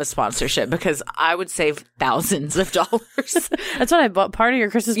love a sponsorship because I would save thousands of dollars. That's what I bought. Part of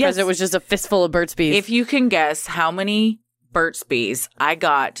your Christmas present was just a fistful of Burt's Bees. If you can guess how many Burt's Bees I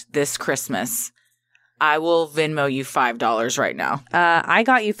got this Christmas, I will Venmo you $5 right now. I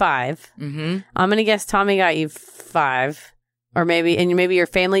got you 5. Mm-hmm. I'm going to guess Tommy got you 5. Or maybe your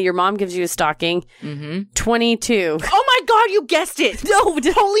family, your mom gives you a stocking. Mm-hmm. 22. Oh my God, you guessed it. No,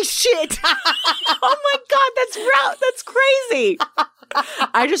 holy shit. Oh my God, that's crazy.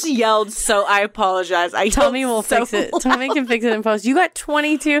 I just yelled, so I apologize. Tommy will fix it. Tommy can fix it in post. You got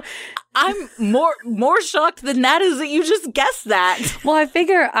 22. I'm more shocked than that is that you just guessed that. Well, I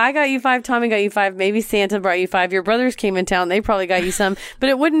figure I got you 5, Tommy got you 5, maybe Santa brought you 5. Your brothers came in town, they probably got you some, but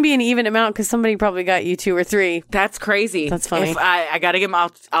it wouldn't be an even amount because somebody probably got you 2 or 3. That's crazy. That's funny. If I got to give them,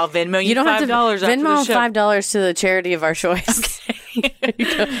 I'll Venmo you $5 have to Venmo after $5 to the charity of our choice. Okay.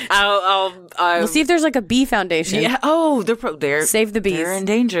 We'll see if there's like a bee foundation. Yeah. Oh, they're save the bees. They're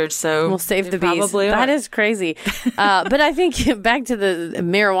endangered, so we'll save the bees. Probably that is crazy. But I think back to the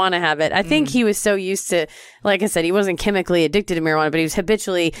marijuana habit. I think he was so used to, like I said, he wasn't chemically addicted to marijuana, but he was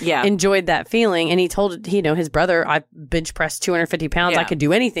habitually enjoyed that feeling. And he told his brother, I bench pressed 250 pounds. I could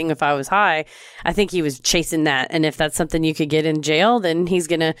do anything if I was high. I think he was chasing that. And if that's something you could get in jail, then he's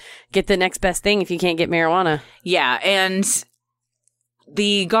gonna get the next best thing if you can't get marijuana. Yeah, and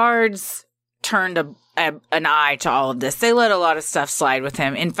the guards turned an eye to all of this. They let a lot of stuff slide with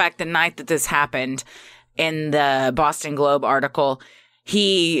him. In fact, the night that this happened, in the Boston Globe article,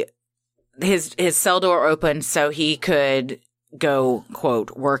 his cell door opened so he could go,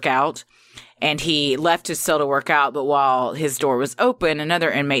 quote, work out. And he left his cell to work out, but while his door was open,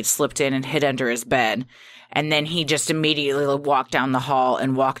 another inmate slipped in and hid under his bed. And then he just immediately walked down the hall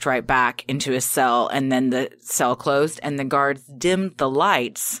and walked right back into his cell. And then the cell closed and the guards dimmed the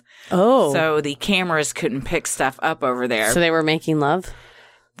lights. Oh. So the cameras couldn't pick stuff up over there. So they were making love?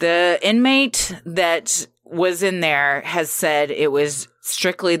 The inmate that was in there has said it was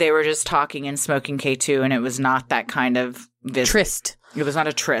strictly they were just talking and smoking K2, and it was not that kind of visit. Tryst. It was not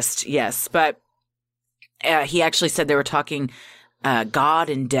a tryst, yes. But he actually said they were talking God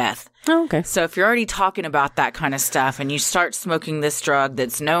and death. Oh, okay. So if you're already talking about that kind of stuff and you start smoking this drug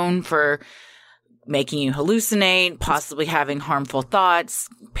that's known for making you hallucinate, possibly having harmful thoughts,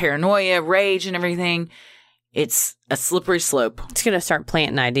 paranoia, rage, and everything, it's a slippery slope. It's going to start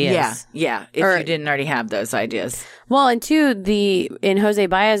planting ideas. Yeah. If you didn't already have those ideas. Well, and two, in Jose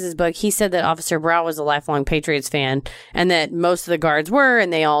Baez's book, he said that Officer Brow was a lifelong Patriots fan and that most of the guards were,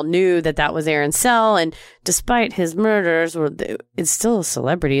 and they all knew that was Aaron's cell. And despite his murders, it's still a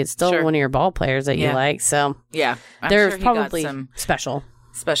celebrity. It's still one of your ball players that you like. So yeah, there's sure probably some special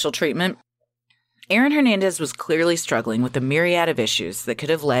treatment. Aaron Hernandez was clearly struggling with a myriad of issues that could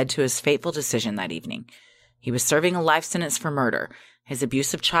have led to his fateful decision that evening. He was serving a life sentence for murder, his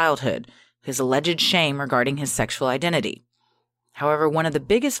abusive childhood, his alleged shame regarding his sexual identity. However, one of the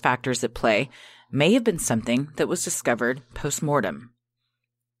biggest factors at play may have been something that was discovered post-mortem.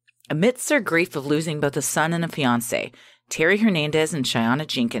 Amidst their grief of losing both a son and a fiancé, Terry Hernandez and Cheyenne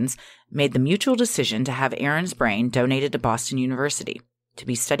Jenkins made the mutual decision to have Aaron's brain donated to Boston University to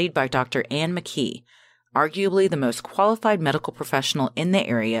be studied by Dr. Ann McKee, arguably the most qualified medical professional in the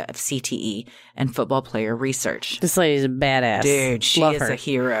area of CTE and football player research. This lady's a badass. Dude, she Love is her. a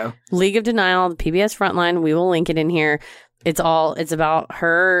hero. League of Denial, the PBS Frontline, we will link it in here. It's about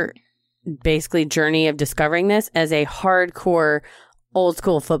her basically journey of discovering this as a hardcore old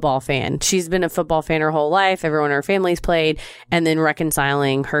school football fan. She's been a football fan her whole life. Everyone in her family's played, and then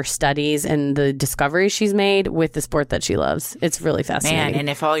reconciling her studies and the discoveries she's made with the sport that she loves. It's really fascinating. Man, and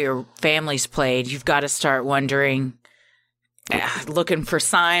if all your family's played, you've got to start wondering, looking for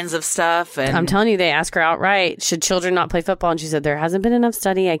signs of stuff. And I'm telling you, they ask her outright, should children not play football? And she said, there hasn't been enough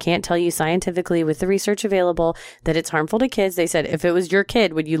study. I can't tell you scientifically with the research available that it's harmful to kids. They said, if it was your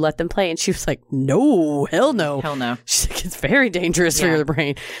kid, would you let them play? And she was like, no, hell no. Hell no. She's like, it's very dangerous for your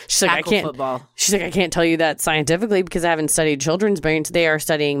brain. She's like, She's like, I can't tell you that scientifically because I haven't studied children's brains. They are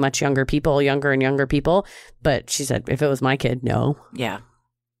studying much younger people, younger and younger people. But she said, if it was my kid, no. Yeah.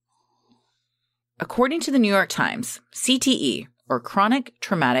 According to the New York Times, CTE, or chronic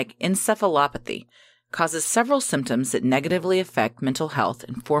traumatic encephalopathy, causes several symptoms that negatively affect mental health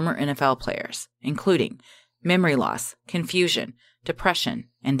in former NFL players, including memory loss, confusion, depression,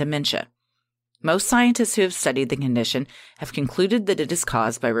 and dementia. Most scientists who have studied the condition have concluded that it is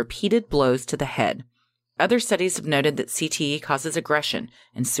caused by repeated blows to the head. Other studies have noted that CTE causes aggression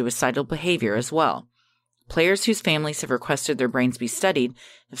and suicidal behavior as well. Players whose families have requested their brains be studied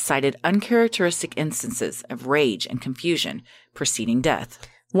have cited uncharacteristic instances of rage and confusion preceding death.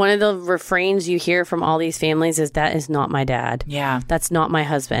 One of the refrains you hear from all these families is, that is not my dad. Yeah. That's not my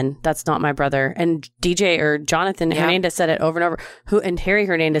husband. That's not my brother. And Jonathan Hernandez said it over and over. And Harry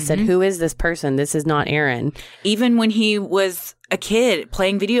Hernandez said, who is this person? This is not Aaron. Even when he was a kid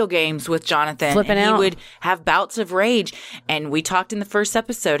playing video games with Jonathan, flipping out, he would have bouts of rage. And we talked in the first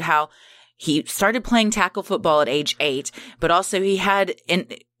episode how he started playing tackle football at age 8, but also he had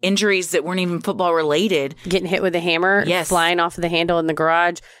injuries that weren't even football related. Getting hit with a hammer, flying off of the handle in the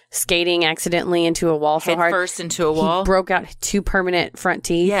garage, skating accidentally into a wall so hard. Head first into a wall. He broke out 2 permanent front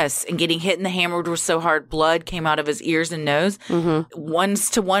teeth. Yes, and getting hit in the hammer was so hard, blood came out of his ears and nose. One's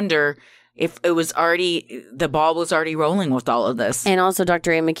to wonder if it was the ball was already rolling with all of this. And also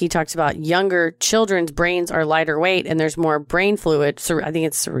Dr. A. McKee talks about younger children's brains are lighter weight and there's more brain fluid. So I think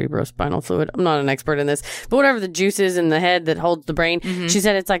it's cerebrospinal fluid. I'm not an expert in this, but whatever the juice is in the head that holds the brain, she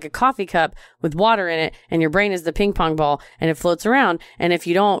said it's like a coffee cup with water in it and your brain is the ping pong ball and it floats around. And if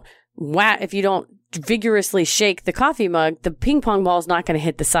you don't vigorously shake the coffee mug, the ping pong ball is not going to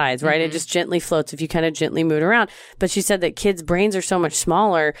hit the sides, right? It just gently floats if you kind of gently move it around. But she said that kids' brains are so much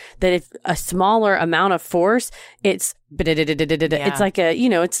smaller that if a smaller amount of force, it's like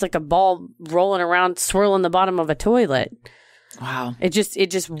it's like a ball rolling around, swirling the bottom of a toilet. Wow. It just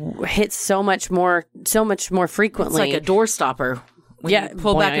hits so much more frequently. It's like a door stopper. When you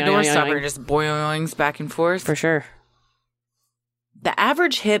pull back a door stopper, it just boings back and forth. For sure. The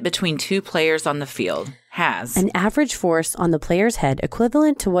average hit between two players on the field has an average force on the player's head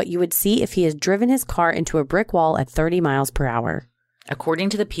equivalent to what you would see if he has driven his car into a brick wall at 30 miles per hour. According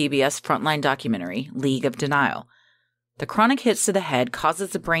to the PBS Frontline documentary, League of Denial, the chronic hits to the head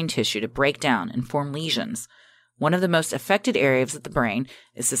causes the brain tissue to break down and form lesions. One of the most affected areas of the brain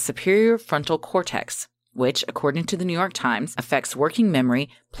is the superior frontal cortex, which, according to the New York Times, affects working memory,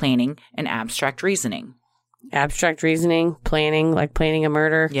 planning, and abstract reasoning. Abstract reasoning, planning, like planning a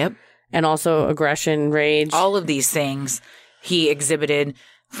murder. Yep. And also aggression, rage. All of these things he exhibited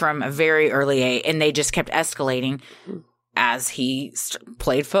from a very early age, and they just kept escalating as he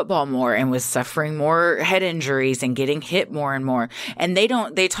played football more and was suffering more head injuries and getting hit more and more. And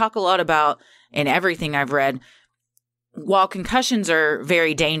they talk a lot about, in everything I've read, while concussions are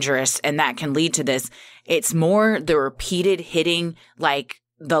very dangerous and that can lead to this, it's more the repeated hitting like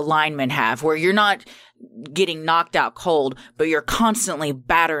the linemen have, where you're not getting knocked out cold, but you're constantly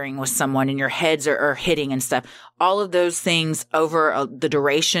battering with someone and your heads are hitting and stuff. All of those things over the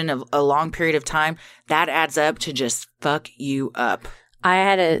duration of a long period of time, that adds up to just fuck you up. I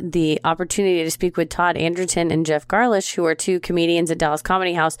had the opportunity to speak with Todd Anderton and Jeff Garlish, who are two comedians at Dallas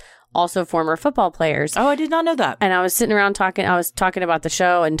Comedy House, also former football players. Oh, I did not know that. And I was sitting around talking about the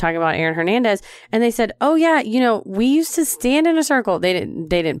show and talking about Aaron Hernandez. And they said, oh yeah, we used to stand in a circle. They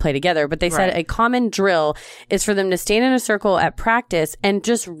didn't play together, but they said a common drill is for them to stand in a circle at practice and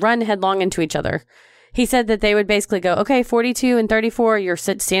just run headlong into each other. He said that they would basically go, okay, 42 and 34, you're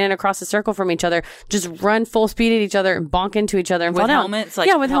standing across a circle from each other, just run full speed at each other and bonk into each other and fall down. Helmets?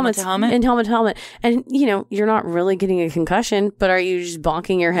 Like with helmets. And helmet to helmet. And, you're not really getting a concussion, but are you just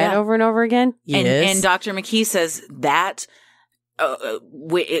bonking your head over and over again? Yes. And Dr. McKee says that,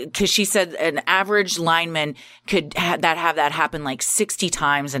 because she said an average lineman could have that happen like 60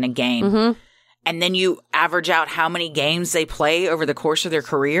 times in a game. Mm-hmm. And then you average out how many games they play over the course of their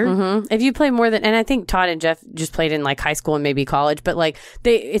career. Mm-hmm. If you play more than, and I think Todd and Jeff just played in like high school and maybe college, but like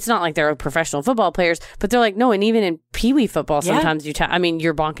it's not like they're professional football players, but they're like, no, and even in peewee football, sometimes you're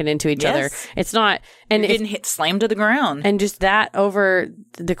bonking into each other. It's not, and you're getting slammed to the ground. And just that over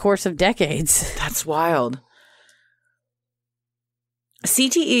the course of decades. That's wild.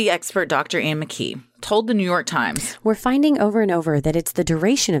 CTE expert Dr. Ann McKee told the New York Times, we're finding over and over that it's the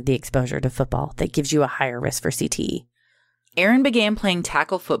duration of the exposure to football that gives you a higher risk for CTE. Aaron began playing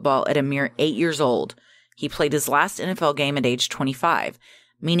tackle football at a mere 8 years old. He played his last NFL game at age 25,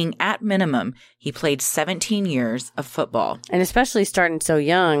 meaning at minimum, he played 17 years of football. And especially starting so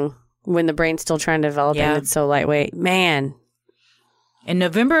young when the brain's still trying to develop and it's so lightweight. Man. In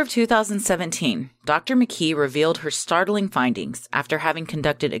November of 2017, Dr. McKee revealed her startling findings after having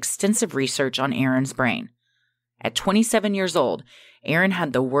conducted extensive research on Aaron's brain. At 27 years old, Aaron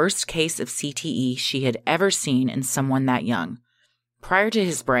had the worst case of CTE she had ever seen in someone that young. Prior to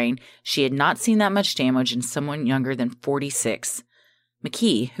his brain, she had not seen that much damage in someone younger than 46.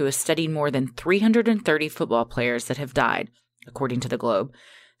 McKee, who has studied more than 330 football players that have died, according to the Globe,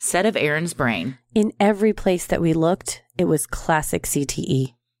 said of Aaron's brain, in every place that we looked, it was classic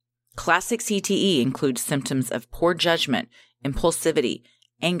CTE. Classic CTE includes symptoms of poor judgment, impulsivity,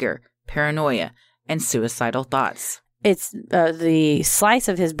 anger, paranoia, and suicidal thoughts. It's the slice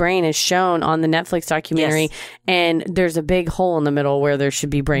of his brain is shown on the Netflix documentary, and there's a big hole in the middle where there should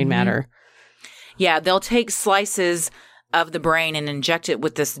be brain matter. Yeah, they'll take slices of the brain and inject it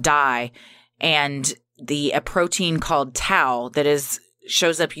with this dye, and a protein called tau that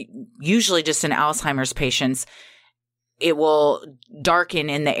shows up usually just in Alzheimer's patients. It will darken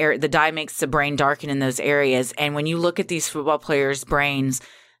in the area. The dye makes the brain darken in those areas. And when you look at these football players' brains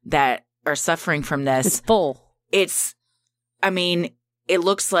that are suffering from this, it's full. It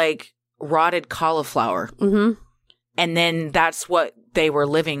looks like rotted cauliflower. Mm-hmm. And then that's what they were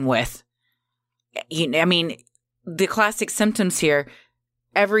living with. The classic symptoms here,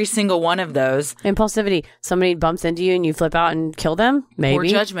 every single one of those. Impulsivity. Somebody bumps into you and you flip out and kill them? Maybe. Poor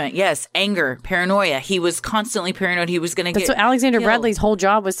judgment. Yes. Anger. Paranoia. He was constantly paranoid he was going to get That's what Alexander killed. Bradley's whole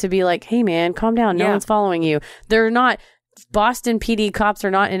job was, to be like, hey man, calm down. No one's following you. They're not, Boston PD cops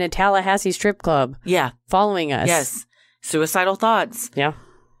are not in a Tallahassee strip club. Yeah. Following us. Yes. Suicidal thoughts. Yeah.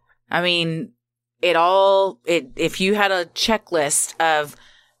 If you had a checklist of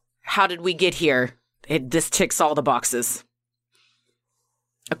how did we get here, this ticks all the boxes.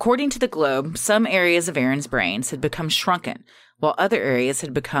 According to the Globe, some areas of Aaron's brains had become shrunken, while other areas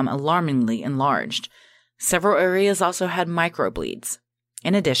had become alarmingly enlarged. Several areas also had microbleeds.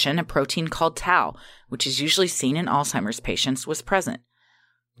 In addition, a protein called tau, which is usually seen in Alzheimer's patients, was present.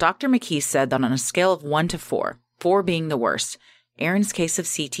 Dr. McKee said that on a scale of 1 to 4, 4 being the worst, Aaron's case of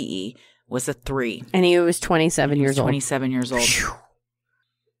CTE was a 3. And he was 27 years old. 27 years old.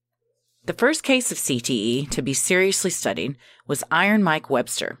 The first case of CTE to be seriously studied was Iron Mike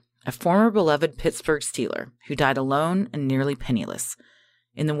Webster, a former beloved Pittsburgh Steeler who died alone and nearly penniless.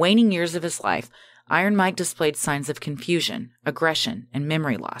 In the waning years of his life, Iron Mike displayed signs of confusion, aggression, and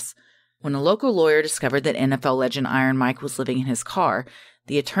memory loss. When a local lawyer discovered that NFL legend Iron Mike was living in his car,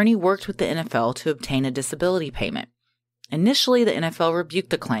 the attorney worked with the NFL to obtain a disability payment. Initially, the NFL rebuked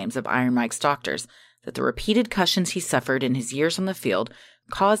the claims of Iron Mike's doctors that the repeated cushions he suffered in his years on the field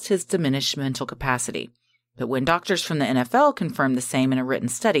caused his diminished mental capacity. But when doctors from the NFL confirmed the same in a written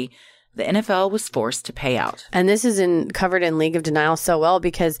study, the NFL was forced to pay out. And this is covered in League of Denial so well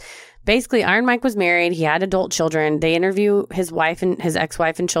because basically Iron Mike was married. He had adult children. They interview his wife and his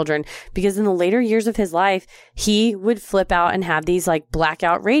ex-wife and children because in the later years of his life, he would flip out and have these like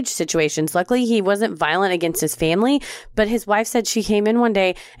blackout rage situations. Luckily, he wasn't violent against his family, but his wife said she came in one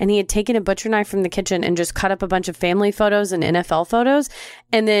day and he had taken a butcher knife from the kitchen and just cut up a bunch of family photos and NFL photos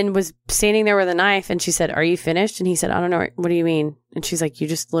and then was standing there with a knife. And she said, "Are you finished?" And he said, "I don't know. What do you mean?" And she's like, "You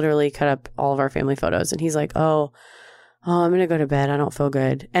just literally cut up all of our family photos." And he's like, Oh, I'm going to go to bed. I don't feel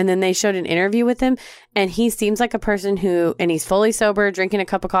good. And then they showed an interview with him and he seems like a person who, and he's fully sober, drinking a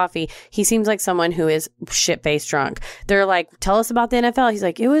cup of coffee. He seems like someone who is shit-faced drunk. They're like, "Tell us about the NFL." He's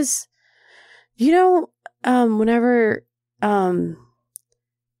like, "It was, whenever, it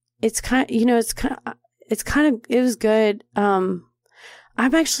was good. I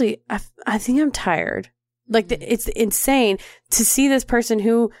think I'm tired." Like it's insane to see this person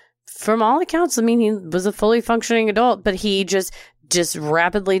who, from all accounts, I mean, he was a fully functioning adult, but he just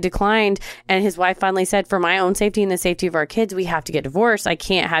rapidly declined. And his wife finally said, "For my own safety and the safety of our kids, we have to get divorced. I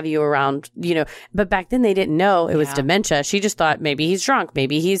can't have you around, But back then they didn't know it was dementia. She just thought maybe he's drunk.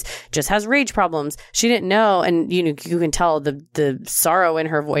 Maybe he's just has rage problems. She didn't know. And, you can tell the sorrow in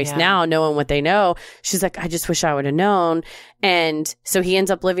her voice now, knowing what they know. She's like, "I just wish I would have known." And so he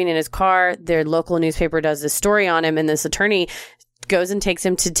ends up living in his car. Their local newspaper does this story on him. And this attorney goes and takes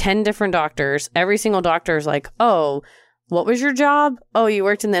him to 10 different doctors. Every single doctor is like, "Oh, what was your job? Oh, you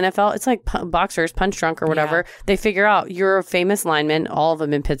worked in the NFL." It's like boxers, punch drunk or whatever. Yeah. They figure out you're a famous lineman. All of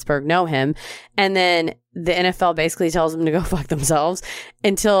them in Pittsburgh know him. And then the NFL basically tells them to go fuck themselves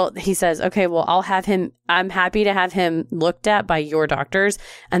until he says, "Okay, well, I'm happy to have him looked at by your doctors."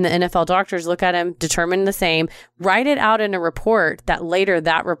 And the NFL doctors look at him, determine the same, write it out in a report that later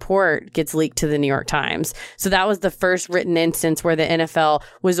that report gets leaked to the New York Times. So that was the first written instance where the NFL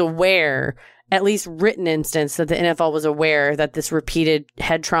was aware, at least written instance, that the NFL was aware that this repeated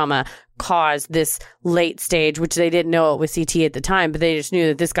head trauma caused this late stage, which they didn't know it was CT at the time, but they just knew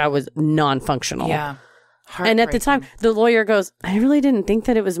that this guy was non-functional. Yeah. And at the time, the lawyer goes, "I really didn't think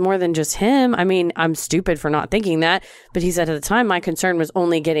that it was more than just him. I mean, I'm stupid for not thinking that." But he said at the time, my concern was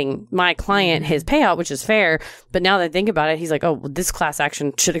only getting my client his payout, which is fair. But now that I think about it, he's like, "Oh, well, this class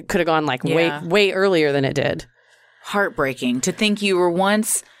action could have gone like way earlier than it did." Heartbreaking to think you were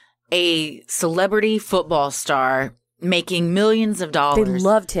once a celebrity football star making millions of dollars. They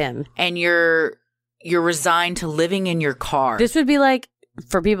loved him. And you're resigned to living in your car. This would be like,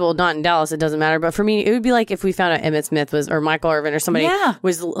 for people not in Dallas, it doesn't matter. But for me, it would be like if we found out Emmitt Smith or Michael Irvin or somebody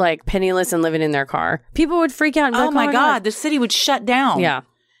was like penniless and living in their car. People would freak out and be like, "Oh my God, the city would shut down." Yeah.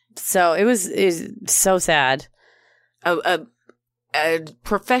 So it was so sad. A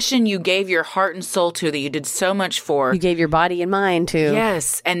profession you gave your heart and soul to, that you did so much for. You gave your body and mind to.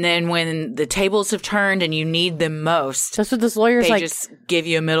 Yes. And then when the tables have turned and you need them most, that's what this lawyer's they like. Just give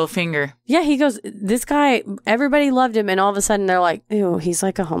you a middle finger. Yeah, he goes, "This guy, everybody loved him." And all of a sudden they're like, "Ew, he's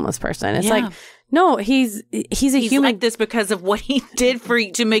like a homeless person." It's like, no, he's a human. Like this because of what he did for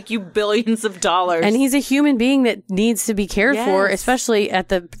you to make you billions of dollars. And he's a human being that needs to be cared for, especially at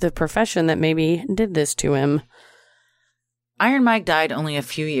the profession that maybe did this to him. Iron Mike died only a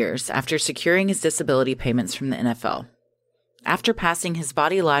few years after securing his disability payments from the NFL. After passing, his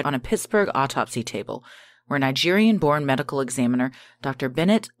body lied on a Pittsburgh autopsy table, where Nigerian-born medical examiner Dr.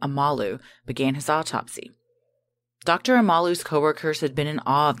 Bennett Amalu began his autopsy. Dr. Amalu's coworkers had been in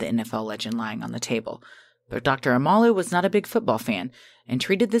awe of the NFL legend lying on the table, but Dr. Amalu was not a big football fan and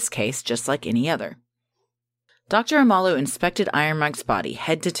treated this case just like any other. Dr. Amalu inspected Iron Mike's body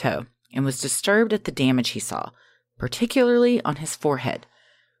head to toe and was disturbed at the damage he saw, particularly on his forehead.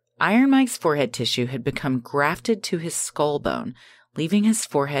 Iron Mike's forehead tissue had become grafted to his skull bone, leaving his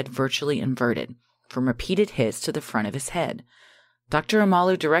forehead virtually inverted, from repeated hits to the front of his head. Dr.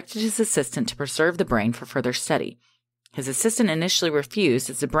 Amalu directed his assistant to preserve the brain for further study. His assistant initially refused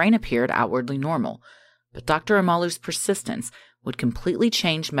as the brain appeared outwardly normal, But Dr. Amalu's persistence would completely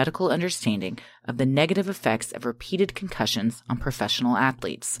change medical understanding of the negative effects of repeated concussions on professional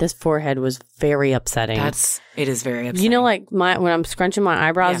athletes. This forehead was very upsetting. It is very upsetting. You know, like when I'm scrunching my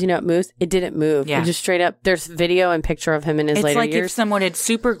eyebrows, it moves? It didn't move. Yeah. It just straight up, there's video and picture of him in his later years. It's like if someone had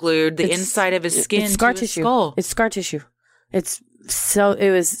super glued the inside of his skin scar to tissue. his skull. It's scar tissue.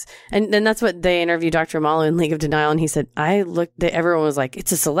 And then that's what they interviewed Dr. Amalu in League of Denial, and he said, everyone was like,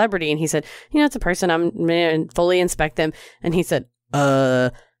 it's a celebrity, and he said, it's a person, I'm going to fully inspect them, and he said,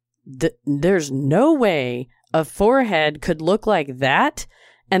 there's no way a forehead could look like that,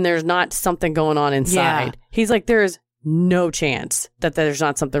 and there's not something going on inside. Yeah. He's like, there's no chance that there's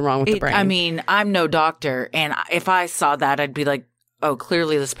not something wrong with the brain. I mean, I'm no doctor, and if I saw that, I'd be like, oh,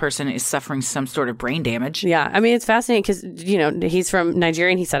 clearly this person is suffering some sort of brain damage. Yeah. I mean, it's fascinating because, he's from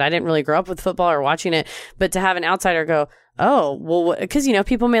Nigeria and he said, I didn't really grow up with football or watching it. But to have an outsider go, oh, well, because,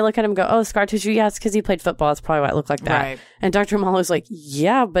 people may look at him and go, oh, scar tissue. Yeah, it's because he played football. That's probably why it looked like that. Right. And Dr. Amalu's like,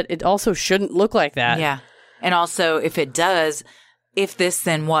 yeah, but it also shouldn't look like that. Yeah. And also, if it does, if this,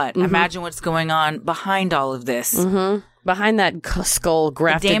 then what? Mm-hmm. Imagine what's going on behind all of this. Mm-hmm. Behind that skull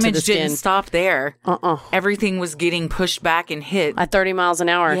grafted to the skin. The damage didn't stop there. Everything was getting pushed back and hit. At 30 miles an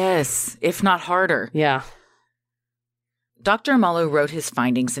hour. Yes, if not harder. Yeah. Dr. Amalu wrote his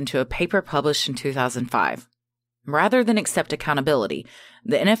findings into a paper published in 2005. Rather than accept accountability,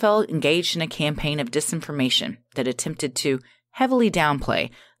 the NFL engaged in a campaign of disinformation that attempted to heavily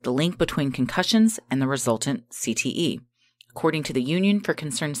downplay the link between concussions and the resultant CTE, according to the Union for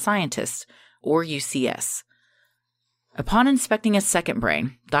Concerned Scientists, or UCS. Upon inspecting a second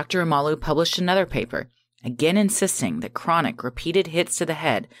brain, Dr. Amalu published another paper, again insisting that chronic, repeated hits to the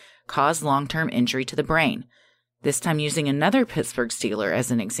head cause long-term injury to the brain, this time using another Pittsburgh Steeler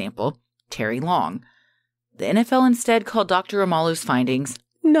as an example, Terry Long. The NFL instead called Dr. Amalu's findings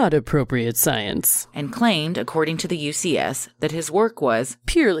not appropriate science and claimed, according to the UCS, that his work was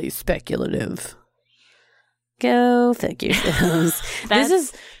purely speculative. Go fuck yourselves. This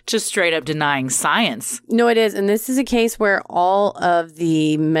is just straight up denying science. No, it is. And this is a case where all of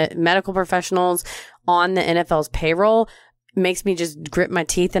the medical professionals on the NFL's payroll makes me just grip my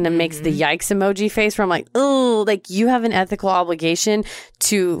teeth, and it makes the yikes emoji face where I'm like, oh, like you have an ethical obligation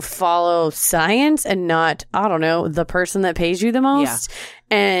to follow science and not, I don't know, the person that pays you the most. Yeah.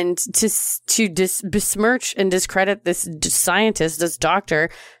 And to besmirch and discredit this scientist, this doctor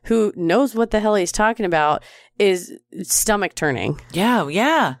who knows what the hell he's talking about is stomach turning. Yeah,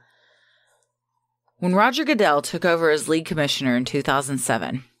 yeah. When Roger Goodell took over as league commissioner in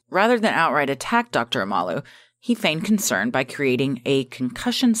 2007, rather than outright attack Dr. Amalu, he feigned concern by creating a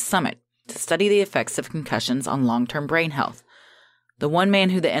concussion summit to study the effects of concussions on long-term brain health. The one man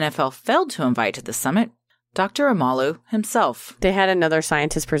who the NFL failed to invite to the summit, Dr. Amalu himself. They had another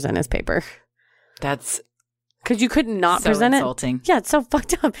scientist present his paper. That's because you could not present insulting. It. Yeah, it's so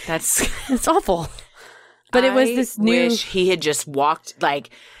fucked up. It's awful. But it was this new. I wish he had just walked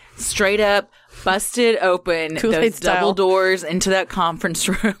straight up, busted open Kool-Aid those double doors into that conference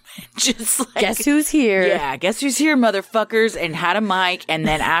room and just guess who's here? Yeah, guess who's here, motherfuckers, and had a mic, and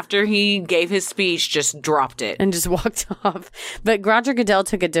then after he gave his speech, just dropped it. And just walked off. But Roger Goodell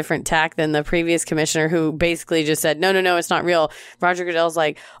took a different tack than the previous commissioner who basically just said, no, it's not real. Roger Goodell's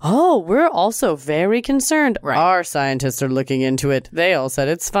like, oh, we're also very concerned. Right. Our scientists are looking into it. They all said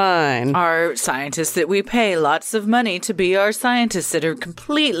it's fine. Our scientists that we pay lots of money to be our scientists that are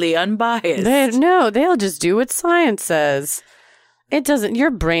completely unbiased. They'll just do what science says. It doesn't. Your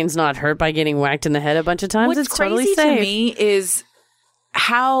brain's not hurt by getting whacked in the head a bunch of times. What's it's totally crazy safe. To me is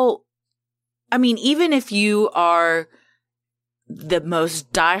how, even if you are the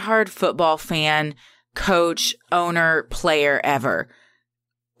most diehard football fan, coach, owner, player ever,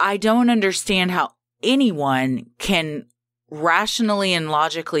 I don't understand how anyone can rationally and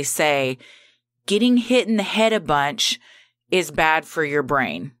logically say getting hit in the head a bunch is bad for your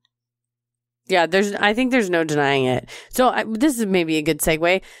brain. Yeah, I think there's no denying it. So this is maybe a good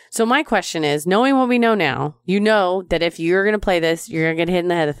segue. So my question is, knowing what we know now, you know that if you're going to play this, you're going to get hit in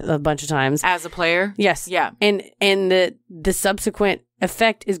the head a bunch of times. As a player? Yes. Yeah. And the subsequent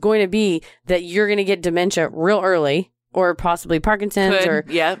effect is going to be that you're going to get dementia real early, or possibly Parkinson's,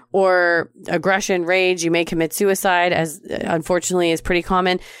 or aggression, rage. You may commit suicide, as unfortunately is pretty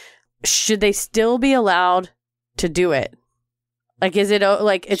common. Should they still be allowed to do it? Is it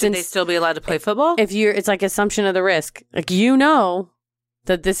should they still be allowed to play football? It's like assumption of the risk.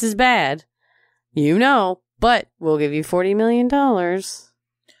 That this is bad, but we'll give you $40 million.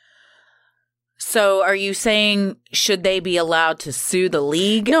 So are you saying, should they be allowed to sue the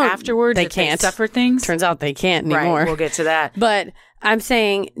league afterwards? They can't. They suffer things? Turns out they can't anymore. Right, we'll get to that. But I'm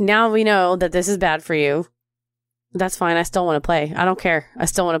saying now we know that this is bad for you. That's fine. I still want to play. I don't care. I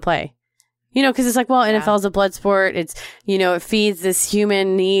still want to play. You know, because it's like, well, NFL is a blood sport. It's, you know, it feeds this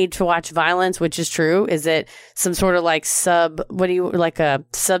human need to watch violence, which is true. Is it some sort of like like a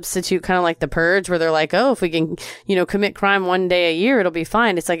substitute, kind of like The Purge, where they're like, oh, if we can, you know, commit crime one day a year, it'll be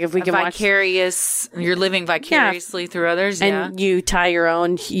fine. It's like if we can you're living vicariously through others. And you tie your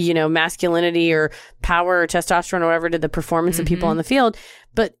own, you know, masculinity or power or testosterone or whatever to the performance of people on the field.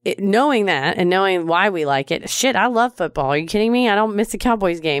 But knowing that and knowing why we like it, shit, I love football. Are you kidding me? I don't miss a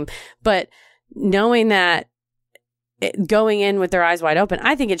Cowboys game. But knowing that, going in with their eyes wide open,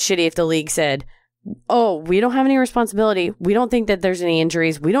 I think it's shitty if the league said, oh, we don't have any responsibility. We don't think that there's any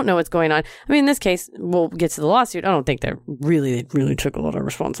injuries. We don't know what's going on. I mean, in this case, we'll get to the lawsuit. I don't think they really took a lot of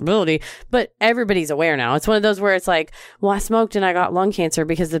responsibility, but everybody's aware now. It's one of those where it's like, well, I smoked and I got lung cancer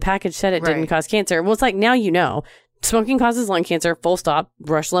because the package said it didn't cause cancer. Well, it's like, now you know. Smoking causes lung cancer, full stop.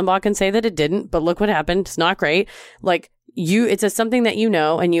 Rush Limbaugh can say that it didn't, but look what happened. It's not great. Like, it's something that you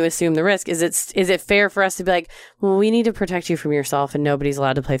know and you assume the risk. Is it fair for us to be like, well, we need to protect you from yourself and nobody's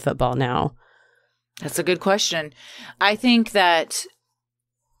allowed to play football now? That's a good question. I think that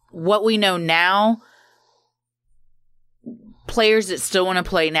what we know now, players that still want to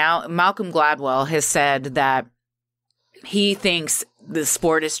play now, Malcolm Gladwell has said that he thinks the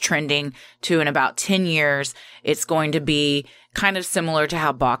sport is trending to, in about 10 years, it's going to be kind of similar to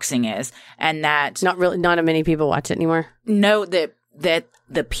how boxing is. And that not many people watch it anymore. No, that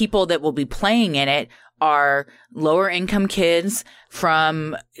the people that will be playing in it are lower income kids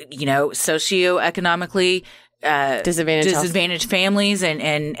from, you know, socioeconomically disadvantaged families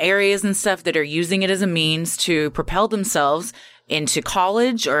and areas and stuff that are using it as a means to propel themselves into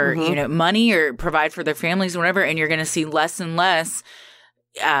college or, you know, money or provide for their families or whatever. And you're going to see less and less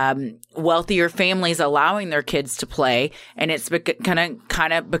wealthier families allowing their kids to play. And it's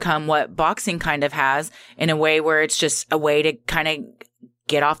kind of become what boxing kind of has, in a way where it's just a way to kind of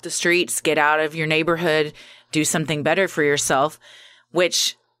get off the streets, get out of your neighborhood, do something better for yourself,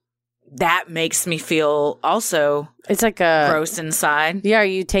 which that makes me feel also it's like gross inside. Yeah, are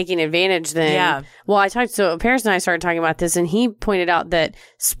you taking advantage then? Yeah. Well, Paris and I started talking about this, and he pointed out that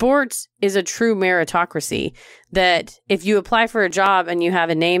sports is a true meritocracy. That if you apply for a job and you have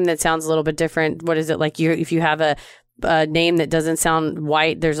a name that sounds a little bit different, what is it like? If you have a name that doesn't sound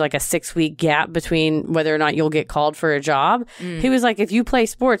white, there's like a 6-week gap between whether or not you'll get called for a job. He was like, if you play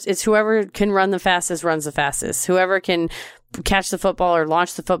sports, it's whoever can run the fastest runs the fastest. Whoever can catch the football or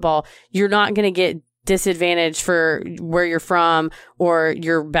launch the football, you're not going to get disadvantaged for where you're from or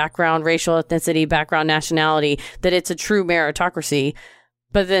your background, racial ethnicity, background, nationality, that it's a true meritocracy.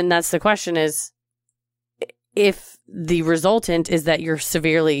 But then that's the question is, if the resultant is that you're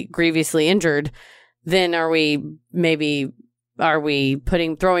severely, grievously injured, then are we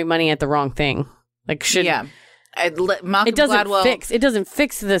throwing money at the wrong thing? Like, should it doesn't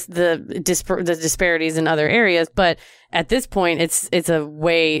fix the disparities in other areas, but at this point, it's a true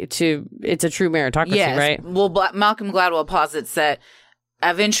meritocracy, right? Well, Malcolm Gladwell posits that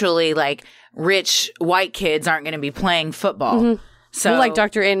eventually, like, rich white kids aren't going to be playing football. So, like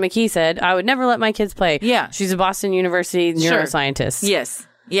Dr. Ann McKee said, I would never let my kids play. Yeah, she's a Boston University neuroscientist. Yes,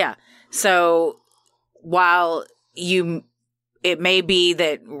 yeah. So while it may be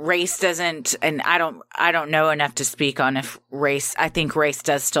that race doesn't, and I don't know enough to speak on if race. I think race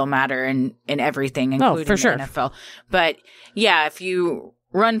does still matter in everything, including for sure. the NFL. But yeah, if you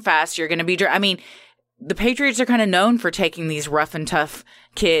run fast, you're going to be. I mean, the Patriots are kind of known for taking these rough and tough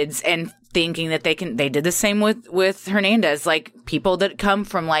kids and thinking that they can. They did the same with Hernandez, like people that come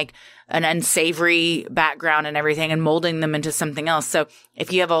from like an unsavory background and everything, and molding them into something else. So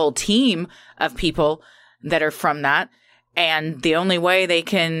if you have a whole team of people that are from that, and the only way they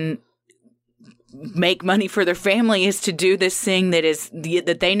can make money for their family is to do this thing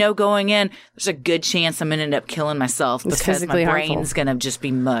that they know going in, there's a good chance I'm going to end up killing myself because my brain's going to just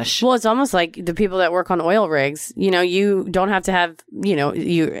be mush. Well, it's almost like the people that work on oil rigs. You know, you don't have to have,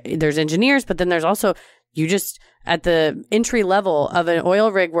 there's engineers, but then there's also, you just, at the entry level of an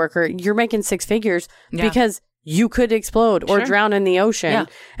oil rig worker, you're making 6 figures because you could explode or drown in the ocean. Yeah.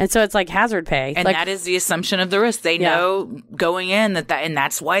 And so it's like hazard pay. And that is the assumption of the risk. They know going in and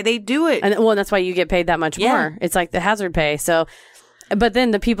that's why they do it. And that's why you get paid that much more. It's like the hazard pay. So, but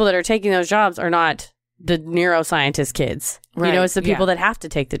then the people that are taking those jobs are not the neuroscientist kids. Right. It's the people that have to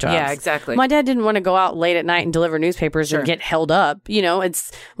take the jobs. Yeah, exactly. My dad didn't want to go out late at night and deliver newspapers and get held up.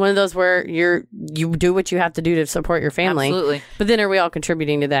 It's one of those where you do what you have to do to support your family. Absolutely. But then are we all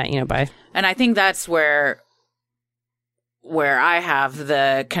contributing to that, by... And I think that's where I have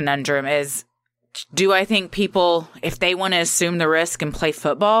the conundrum is Do I think people, if they want to assume the risk and play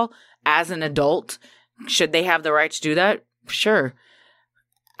football as an adult, should they have the right to do that? Sure.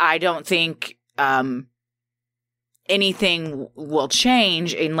 I don't think anything will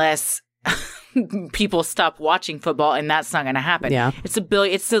change unless people stop watching football, and that's not going to happen. Yeah. It's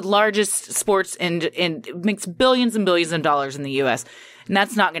the largest sports and it makes billions and billions of dollars in the U.S., and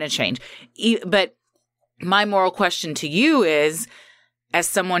that's not going to change. But my moral question to you is, as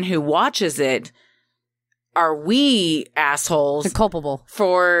someone who watches it, are we assholes culpable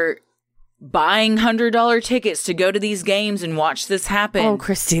for buying $100 tickets to go to these games and watch this happen? Oh,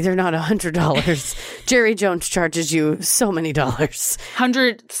 Christy, they're not $100. Jerry Jones charges you so many dollars.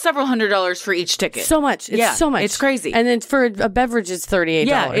 Several $100 for each ticket. So much. It's so much. It's crazy. And then for a beverage, it's $38.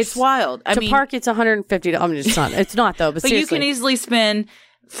 Yeah, it's wild. To park, it's $150. I mean, it's not. It's not though. But seriously, you can easily spend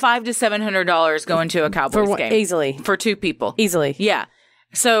 $500 to $700 going to a Cowboys game easily for two people. Easily. Yeah.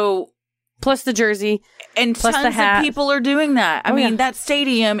 So plus the jersey and plus tons the hat. of people are doing that. I mean, that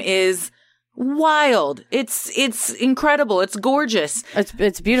stadium is wild. It's incredible. It's gorgeous.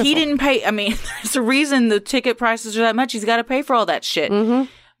 It's beautiful. He didn't pay. I mean, there's a reason the ticket prices are that much. He's got to pay for all that shit. Mm-hmm.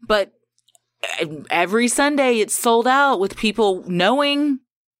 But every Sunday it's sold out with people knowing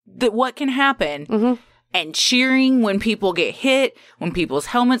that what can happen and cheering when people get hit, when people's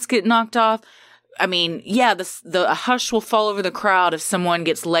helmets get knocked off. I mean, yeah, the hush will fall over the crowd if someone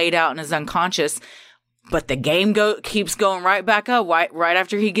gets laid out and is unconscious. But the game keeps going right back up right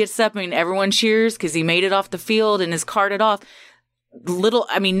after he gets up. I mean, everyone cheers because he made it off the field and is carted off.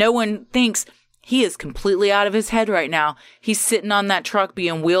 No one thinks he is completely out of his head right now. He's sitting on that truck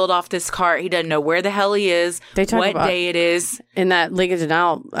being wheeled off this cart. He doesn't know where the hell he is, what day it is. In that League of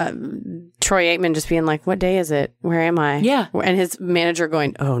Denial, Troy Aikman just being like, what day is it? Where am I? Yeah. And his manager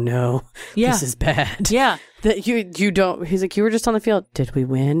going, oh no, this is bad. Yeah. That you don't, he's like, you were just on the field. Did we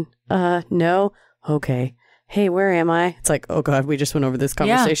win? No. Okay. Hey, where am I? It's like, oh God, we just went over this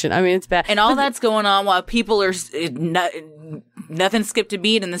conversation. Yeah. I mean, it's bad. And all that's going on while people are nothing skipped a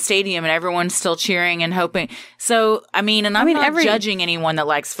beat in the stadium and everyone's still cheering and hoping. So, I'm not judging anyone that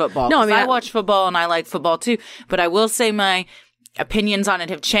likes football. No, I watch football and I like football too. But I will say my opinions on it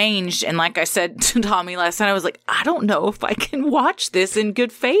have changed. And like I said to Tommy last night, I was like, I don't know if I can watch this in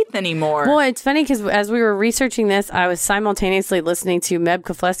good faith anymore. Well, it's funny because as we were researching this, I was simultaneously listening to Meb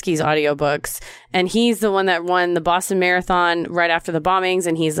Keflezighi's audiobooks. And he's the one that won the Boston Marathon right after the bombings.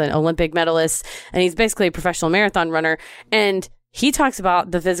 And he's an Olympic medalist. And he's basically a professional marathon runner. And he talks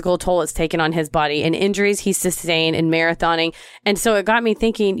about the physical toll it's taken on his body and injuries he sustained in marathoning. And so it got me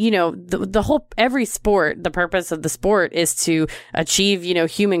thinking, every sport, the purpose of the sport is to achieve,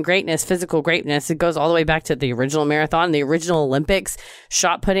 human greatness, physical greatness. It goes all the way back to the original marathon, the original Olympics,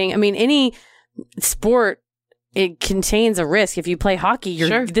 shot putting. I mean, any sport, it contains a risk. If you play hockey,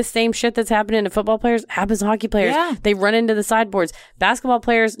 this same shit that's happening to football players happens to hockey players. Yeah. They run into the sideboards. Basketball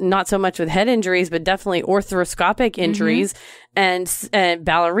players, not so much with head injuries, but definitely arthroscopic injuries and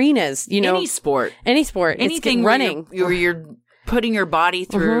ballerinas. Any sport, anything running, you're putting your body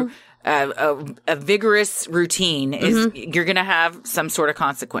through a vigorous routine is you're going to have some sort of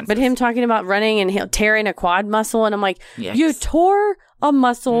consequence. But him talking about running and tearing a quad muscle, and I'm like, you tore a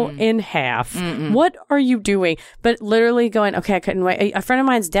muscle in half. What are you doing? But literally going, okay, I couldn't wait. A friend of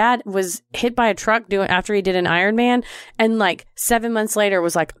mine's dad was hit by a truck after he did an Ironman, and like 7 months later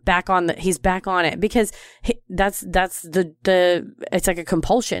was like he's back on it because that's the it's like a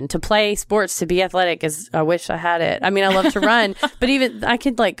compulsion to play sports, to be athletic. I wish I had it. I mean, I love to run, but even I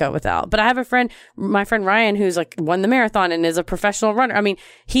could like go without. But I have my friend Ryan, who's like won the marathon and is a professional runner. I mean,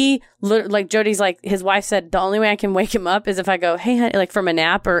 he like Jody's like, his wife said the only way I can wake him up is if I go, hey, honey, like from a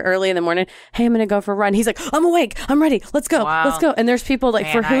nap or early in the morning, hey, I'm going to go for a run. He's like, I'm awake. I'm ready. Let's go. Wow. Let's go. And there's people like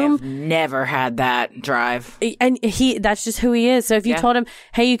for whom I've never had that drive. And that's just who he is. So if you told him,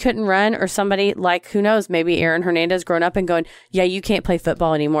 hey, you couldn't run, or somebody like, who knows, maybe Aaron Hernandez growing up and going, yeah, you can't play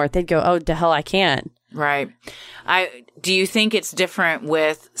football anymore. They'd go, oh, the hell I can't. Right. Do you think it's different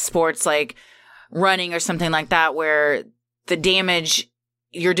with sports like running or something like that, where the damage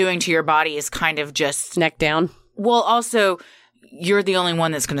you're doing to your body is kind of just neck down? Well, also, you're the only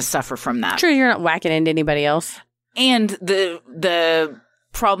one that's going to suffer from that. True, you're not whacking into anybody else. And the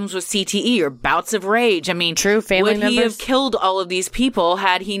problems with CTE or bouts of rage. I mean, true, family would members. He have killed all of these people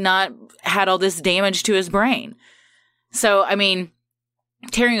had he not had all this damage to his brain? So, I mean,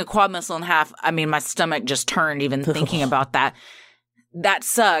 tearing a quad muscle in half, I mean, my stomach just turned even thinking about that. That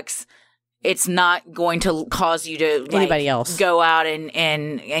sucks. It's not going to cause you to anybody else go out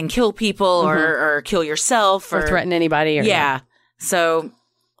and kill people or kill yourself or threaten anybody. Yeah. So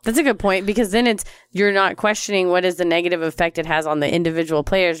That's a good point, because then you're not questioning what is the negative effect it has on the individual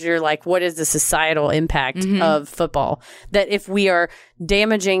players. You're like, what is the societal impact of football? That if we are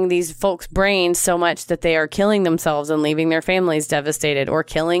damaging these folks' brains so much that they are killing themselves and leaving their families devastated, or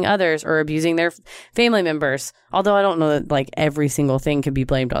killing others, or abusing their family members. Although I don't know that like every single thing could be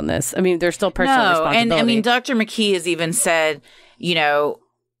blamed on this. I mean, there's still personal responsibility. And I mean, Dr. McKee has even said, you know,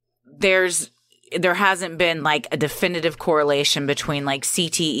 there hasn't been like a definitive correlation between like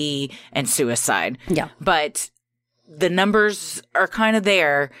CTE and suicide. Yeah. But the numbers are kind of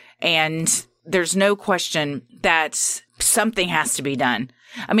there, and there's no question that something has to be done.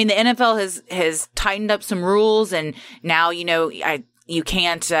 I mean, the NFL has tightened up some rules, and now, you know, you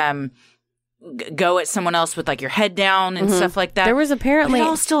can't go at someone else with like your head down and stuff like that. There was apparently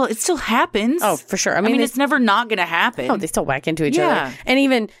it still happens. Oh, for sure. I mean, it's never not going to happen. Oh, they still whack into each other. And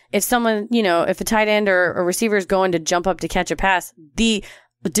even if someone, you know, if a tight end or a receiver is going to jump up to catch a pass, the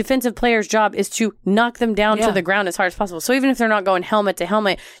defensive player's job is to knock them down to the ground as hard as possible. So even if they're not going helmet to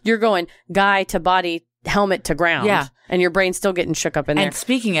helmet, you're going guy to body, helmet to ground. Yeah. And your brain's still getting shook up in there. And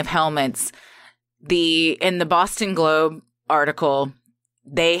speaking of helmets, in the Boston Globe article,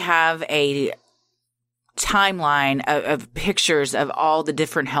 they have a timeline of pictures of all the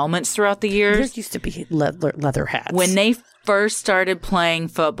different helmets throughout the years. There used to be leather hats. When they first started playing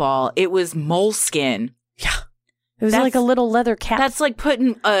football, it was moleskin. Yeah. It was like a little leather cap. That's like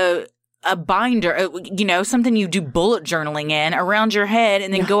putting a binder, you know, something you do bullet journaling in around your head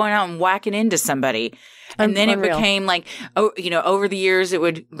and then going out and whacking into somebody. And then it became like, you know, over the years, it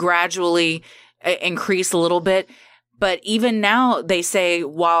would gradually increase a little bit. But even now, they say,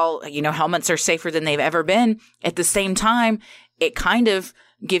 while, you know, helmets are safer than they've ever been, at the same time, it kind of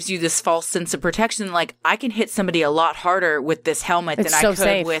gives you this false sense of protection. Like, I can hit somebody a lot harder with this helmet than I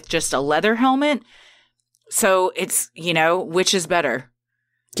could with just a leather helmet. So it's, you know, which is better?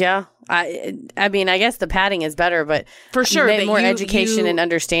 Yeah. I mean, I guess the padding is better, but for sure, more education and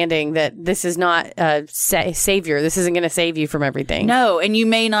understanding that this is not a savior. This isn't going to save you from everything. No, and you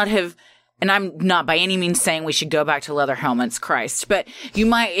may not have. And I'm not by any means saying we should go back to leather helmets, Christ. But you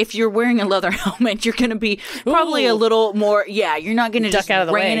might, if you're wearing a leather helmet, you're going to be probably a little more, you're not going to just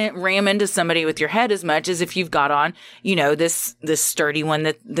ram into somebody with your head as much as if you've got on, you know, this sturdy one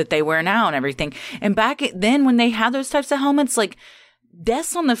that they wear now and everything. And back then when they had those types of helmets, like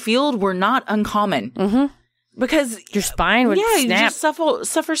deaths on the field were not uncommon. Mm-hmm. Because your spine would snap. You just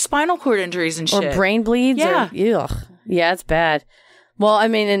suffer spinal cord injuries and shit. Or brain bleeds. Yeah. Yeah, it's bad. Well, I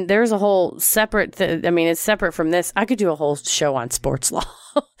mean, and there's a whole separate, it's separate from this. I could do a whole show on sports law.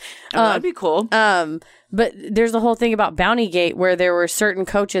 That'd be cool. But there's the whole thing about Bountygate where there were certain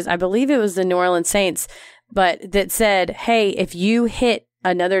coaches, I believe it was the New Orleans Saints, but that said, hey, if you hit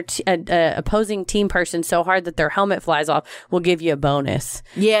another opposing team person so hard that their helmet flies off, we'll give you a bonus.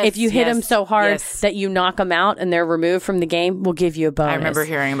 Yes. If you hit them so hard that you knock them out and they're removed from the game, we'll give you a bonus. I remember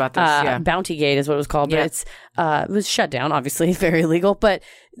hearing about this. Bountygate is what it was called, but it was shut down. Obviously, very illegal, but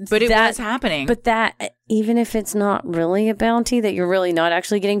it was happening. But that, even if it's not really a bounty, that you're really not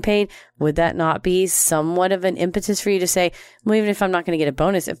actually getting paid, would that not be somewhat of an impetus for you to say, well, even if I'm not going to get a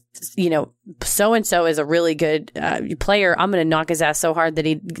bonus, if, you know, so-and-so is a really good player, I'm going to knock his ass so hard that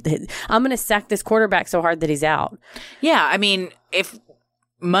I'm going to sack this quarterback so hard that he's out. Yeah, I mean, if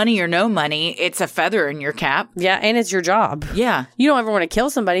money or no money, it's a feather in your cap. Yeah, and it's your job. Yeah. You don't ever want to kill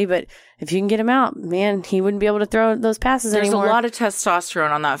somebody, but if you can get him out, man, he wouldn't be able to throw those passes anymore. There's a lot of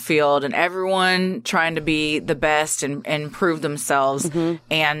testosterone on that field, and everyone trying to be the best and prove themselves. Mm-hmm.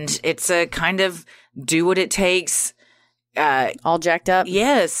 And it's a kind of do what it takes. All jacked up?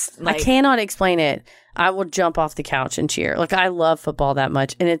 Yes. I cannot explain it. I will jump off the couch and cheer. Like, I love football that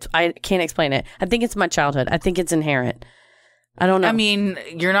much, and I can't explain it. I think it's my childhood. I think it's inherent. I don't know. I mean,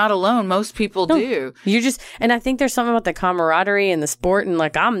 you're not alone. Most people do. You're just, and I think there's something about the camaraderie and the sport, and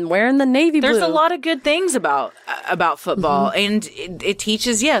like, I'm wearing the navy blue. There's a lot of good things about football, and it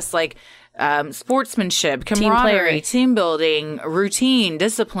teaches, like sportsmanship, camaraderie, team building, routine,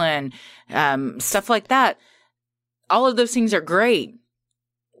 discipline, stuff like that. All of those things are great,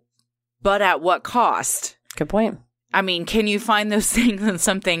 but at what cost? Good point. I mean, can you find those things in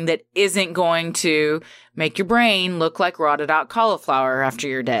something that isn't going to make your brain look like rotted out cauliflower after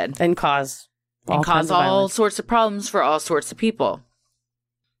you're dead? And cause all sorts of problems for all sorts of people.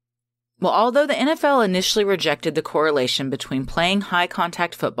 Well, although the NFL initially rejected the correlation between playing high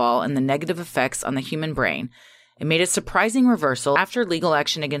contact football and the negative effects on the human brain, it made a surprising reversal after legal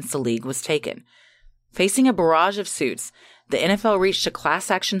action against the league was taken. Facing a barrage of suits, the NFL reached a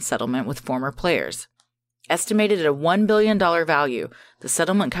class action settlement with former players. Estimated at a $1 billion value, The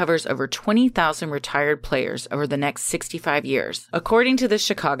settlement covers over 20,000 retired players over the next 65 years, according to the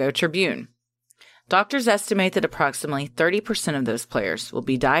Chicago Tribune. Doctors estimate that approximately 30% of those players will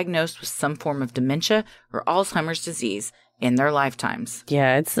be diagnosed with some form of dementia or Alzheimer's disease in their lifetimes.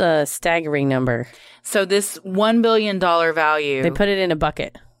 Yeah, it's a staggering number. So this $1 billion value... They put it in a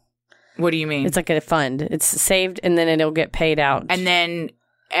bucket. What do you mean? It's like a fund. It's saved, and then it'll get paid out. And then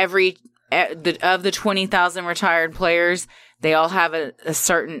of the 20,000 retired players, they all have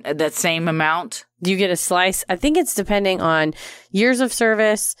that same amount? You get a slice. I think it's depending on years of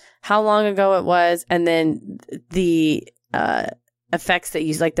service, how long ago it was, and then the effects that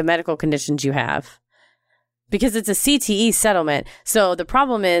you, like the medical conditions you have. Because it's a CTE settlement. So the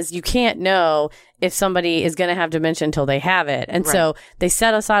problem is you can't know if somebody is going to have dementia until they have it. And so they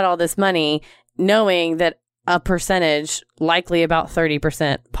set aside all this money knowing that a percentage, likely about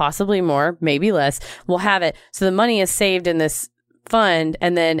 30%, possibly more, maybe less, will have it. So the money is saved in this fund.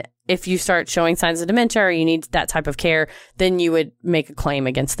 And then if you start showing signs of dementia or you need that type of care, then you would make a claim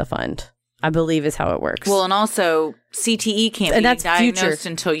against the fund, I believe is how it works. Well, and also CTE can't be diagnosed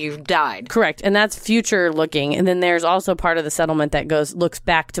until you've died. Correct. And that's future looking. And then there's also part of the settlement that looks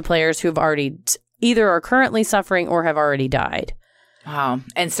back to players who've already either are currently suffering or have already died. Wow.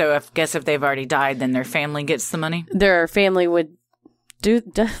 And so if they've already died, then their family gets the money? Their family would do...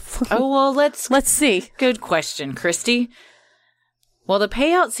 Oh, well, let's see. Good question, Christy. While the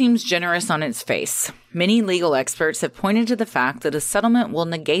payout seems generous on its face, many legal experts have pointed to the fact that a settlement will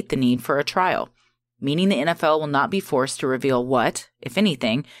negate the need for a trial, meaning the NFL will not be forced to reveal what, if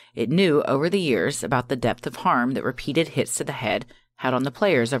anything, it knew over the years about the depth of harm that repeated hits to the head had on the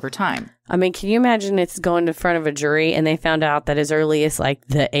players over time. I mean, can you imagine it's going in front of a jury and they found out that as early as like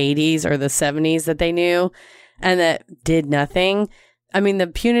the 80s or the 70s that they knew and that did nothing? I mean, the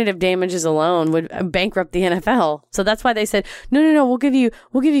punitive damages alone would bankrupt the NFL. So that's why they said, no, we'll give you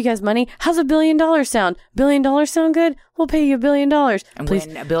guys money. How's $1 billion sound? $1 billion sound good? We'll pay you $1 billion. And when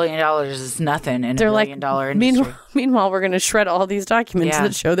 $1 billion is nothing in a $1 billion industry. Meanwhile, we're going to shred all these documents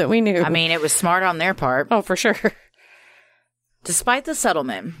that show that we knew. I mean, it was smart on their part. Oh, for sure. Despite the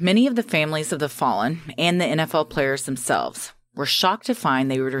settlement, many of the families of the fallen and the NFL players themselves were shocked to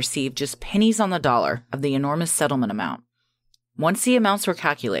find they would receive just pennies on the dollar of the enormous settlement amount. Once the amounts were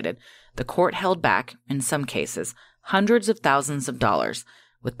calculated, the court held back, in some cases, hundreds of thousands of dollars,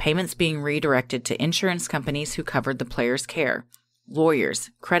 with payments being redirected to insurance companies who covered the players' care, lawyers,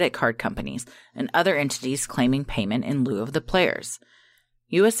 credit card companies, and other entities claiming payment in lieu of the players.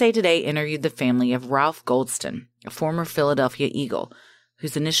 USA Today interviewed the family of Ralph Goldston, a former Philadelphia Eagle,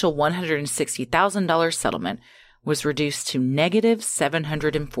 whose initial $160,000 settlement was reduced to negative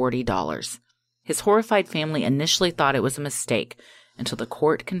 $740. His horrified family initially thought it was a mistake until the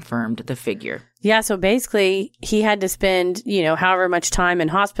court confirmed the figure. Yeah, so basically he had to spend, however much time in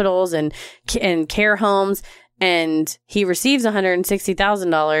hospitals and care homes, and he receives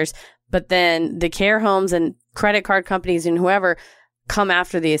 $160,000, but then the care homes and credit card companies and whoever come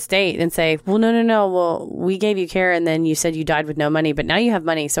after the estate and say, well, no, well, we gave you care and then you said you died with no money, but now you have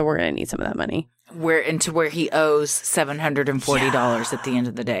money, so we're going to need some of that money. Where he owes $740 at the end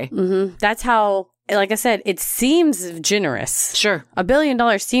of the day. Mm-hmm. That's how, like I said, it seems generous. Sure. $1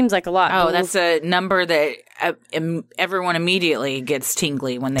 billion seems like a lot. Oh, that's a number that everyone immediately gets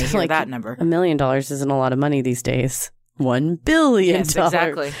tingly when they hear that number. $1 million isn't a lot of money these days. $1 billion. Yes,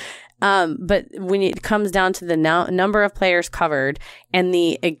 exactly. But when it comes down to the number of players covered and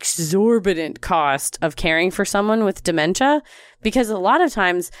the exorbitant cost of caring for someone with dementia, because a lot of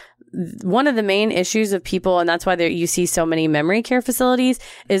times one of the main issues of people, and that's why you see so many memory care facilities,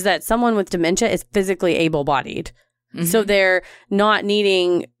 is that someone with dementia is physically able-bodied. Mm-hmm. So they're not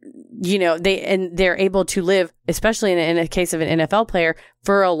needing, they're able to live, especially in a case of an NFL player,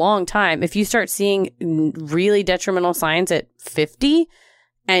 for a long time. If you start seeing really detrimental signs at 50,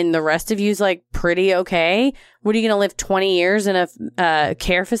 and the rest of you's like pretty okay, what are you going to live 20 years in a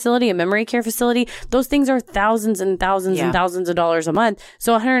care facility, a memory care facility? Those things are thousands and thousands and thousands of dollars a month.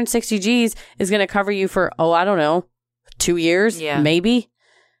 So 160 G's is going to cover you for, I don't know, 2 years, maybe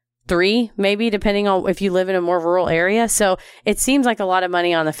 3, maybe, depending on if you live in a more rural area. So it seems like a lot of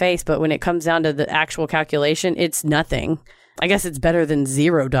money on the face, but when it comes down to the actual calculation, it's nothing. I guess it's better than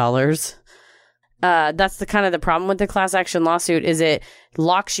 $0. That's the kind of the problem with the class action lawsuit, is it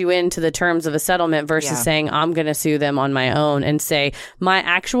locks you into the terms of a settlement versus saying, I'm going to sue them on my own and say my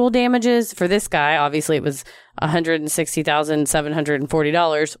actual damages for this guy, obviously it was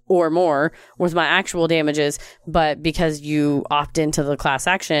 $160,740 or more was my actual damages. But because you opt into the class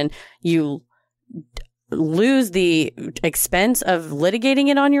action, you lose the expense of litigating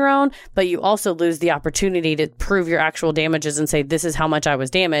it on your own, but you also lose the opportunity to prove your actual damages and say, this is how much I was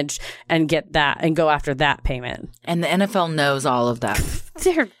damaged, and get that and go after that payment. And the NFL knows all of that.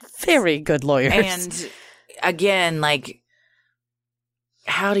 They're very good lawyers. And again, like,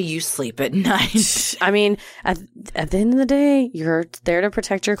 how do you sleep at night? I mean, at the end of the day, you're there to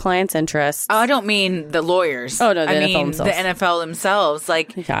protect your client's interests. Oh, I don't mean the lawyers. Oh, no, the NFL mean themselves. the NFL themselves.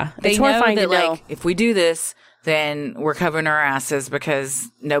 Like, Yeah, they it's know horrifying that, to know. like, if we do this, then we're covering our asses because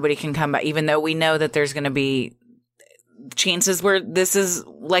nobody can come back. Even though we know that there's going to be chances where this is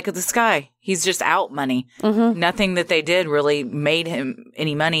like the sky. He's just out money. Mm-hmm. Nothing that they did really made him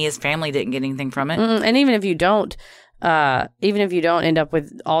any money. His family didn't get anything from it. And even if you don't end up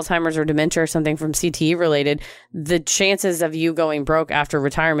with Alzheimer's or dementia or something from CTE related, the chances of you going broke after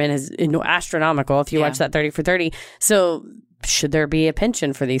retirement is astronomical if you watch that 30 for 30. So should there be a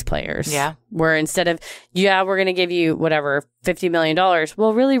pension for these players? Yeah. Where instead of, we're going to give you whatever, $50 million.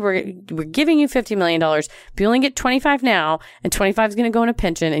 Well, really, we're giving you $50 million, but you only get 25 now, and 25 is going to go in a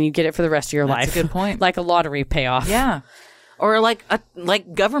pension, and you get it for the rest of your life. That's a good point. Like a lottery payoff. Yeah. Or like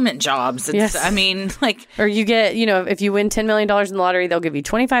government jobs. It's, Yes. I mean, like. Or you get, if you win $10 million in the lottery, they'll give you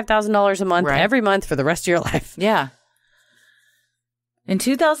 $25,000 a month every month for the rest of your life. Yeah. In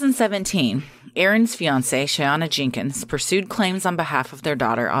 2017, Aaron's fiancée, Shayanna Jenkins, pursued claims on behalf of their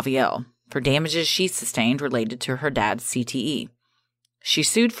daughter, Avielle, for damages she sustained related to her dad's CTE. She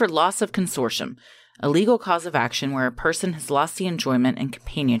sued for loss of consortium, a legal cause of action where a person has lost the enjoyment and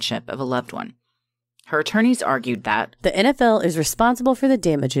companionship of a loved one. Her attorneys argued that the NFL is responsible for the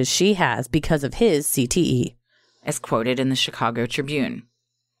damages she has because of his CTE, as quoted in the Chicago Tribune.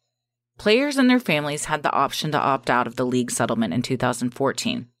 Players and their families had the option to opt out of the league settlement in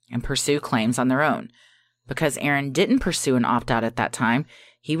 2014 and pursue claims on their own. Because Aaron didn't pursue an opt-out at that time,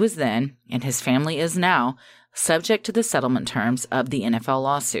 he was then, and his family is now, subject to the settlement terms of the NFL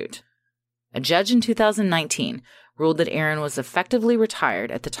lawsuit. A judge in 2019 ruled that Aaron was effectively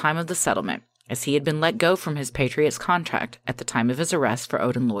retired at the time of the settlement, as he had been let go from his Patriots contract at the time of his arrest for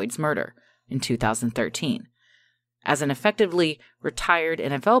Odin Lloyd's murder in 2013. As an effectively retired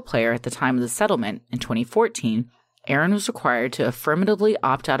NFL player at the time of the settlement in 2014, Aaron was required to affirmatively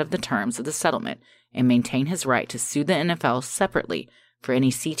opt out of the terms of the settlement and maintain his right to sue the NFL separately for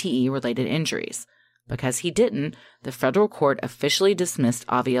any CTE-related injuries. Because he didn't, the federal court officially dismissed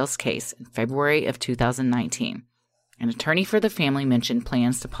Avielle's case in February of 2019. An attorney for the family mentioned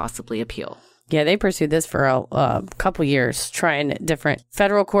plans to possibly appeal. Yeah, they pursued this for a couple years, trying different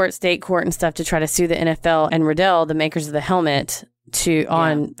federal court, state court, and stuff to try to sue the NFL and Riddell, the makers of the helmet,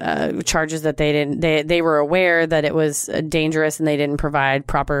 on charges that they were aware that it was dangerous and they didn't provide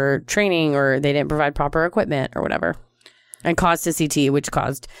proper training or they didn't provide proper equipment or whatever, and caused a CTE, which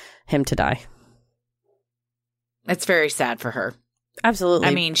caused him to die. It's very sad for her. Absolutely.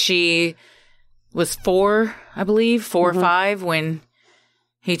 I mean, she was 4, I believe, 4 or 5 when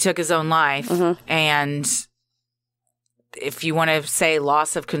he took his own life. And if you want to say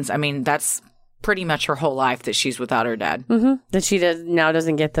loss of I mean, that's pretty much her whole life that she's without her dad. That she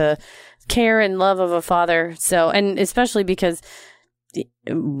doesn't get the care and love of a father. So, and especially because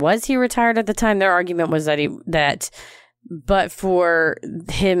was he retired at the time? Their argument was but for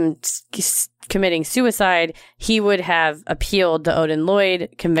him committing suicide, he would have appealed the Odin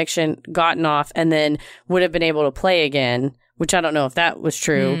Lloyd conviction, gotten off, and then would have been able to play again, which I don't know if that was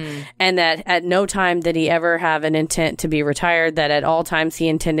true. And that at no time did he ever have an intent to be retired, that at all times he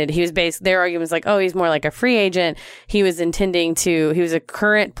intended, their argument was like, oh, he's more like a free agent. He was a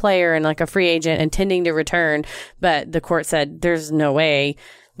current player and like a free agent intending to return. But the court said there's no way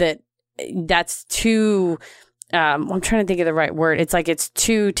that's too... I'm trying to think of the right word. It's like it's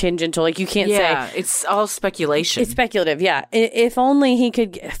too tangential. Like you can't say. Yeah, it's all speculation. It's speculative, yeah. If only he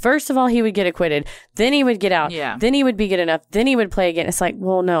could, first of all, he would get acquitted. Then he would get out. Yeah. Then he would be good enough. Then he would play again. It's like,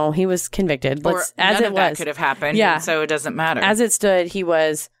 well, no, he was convicted. That could have happened. Yeah. So it doesn't matter. As it stood, he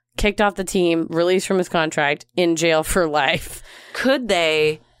was kicked off the team, released from his contract, in jail for life. Could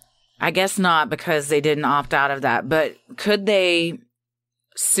they, I guess not because they didn't opt out of that, but could they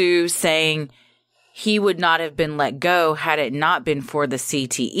sue saying he would not have been let go had it not been for the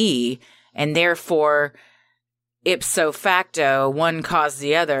CTE, and therefore, ipso facto, one caused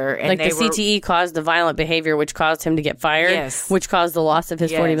the other. And like the CTE caused the violent behavior, which caused him to get fired, which caused the loss of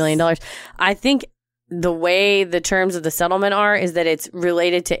his $40 million. I think the way the terms of the settlement is that it's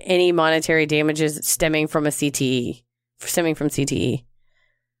related to any monetary damages stemming from CTE.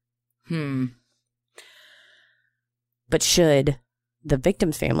 But should the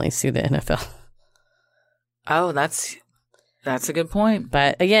victim's family sue the NFL? Oh, that's That's a good point.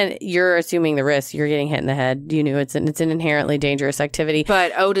 But again, you're assuming the risk. You're getting hit in the head. You knew it's an inherently dangerous activity.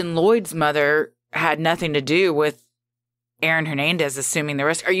 But Odin Lloyd's mother had nothing to do with Aaron Hernandez assuming the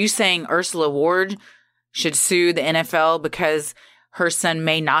risk. Are you saying Ursula Ward should sue the NFL because her son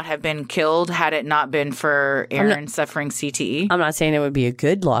may not have been killed had it not been for Aaron suffering CTE? I'm not saying it would be a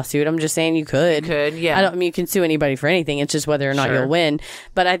good lawsuit. I'm just saying you could. Yeah. I mean, you can sue anybody for anything. It's just whether or not you'll win.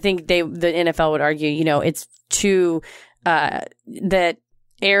 But I think the NFL would argue, it's too that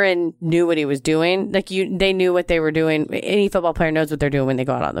Aaron knew what he was doing. Like they knew what they were doing. Any football player knows what they're doing when they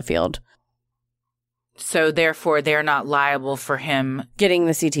go out on the field. So therefore, they're not liable for him getting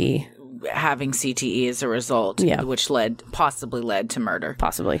the CTE. Having CTE as a result, which possibly led to murder.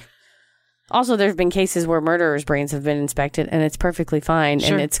 Possibly. Also, there's been cases where murderers' brains have been inspected, and it's perfectly fine,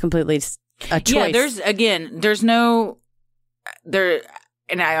 and it's completely a choice. Yeah, there's no there,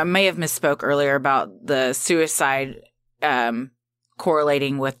 and I may have misspoke earlier about the suicide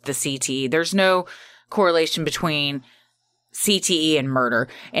correlating with the CTE. There's no correlation between CTE and murder.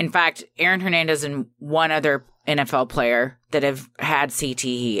 In fact, Aaron Hernandez and one other NFL player that have had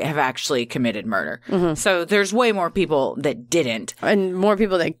CTE have actually committed murder. Mm-hmm. So there's way more people that didn't. And more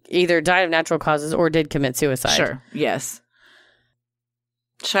people that either died of natural causes or did commit suicide. Sure, yes.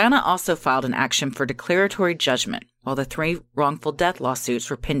 Cheyenne also filed an action for declaratory judgment while the 3 wrongful death lawsuits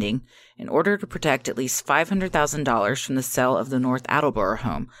were pending in order to protect at least $500,000 from the sale of the North Attleboro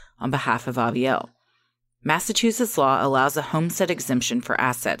home on behalf of Aviel. Massachusetts law allows a homestead exemption for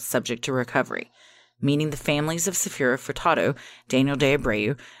assets subject to recovery, meaning the families of Safira Furtado, Daniel De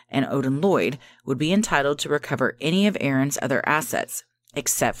Abreu, and Odin Lloyd would be entitled to recover any of Aaron's other assets,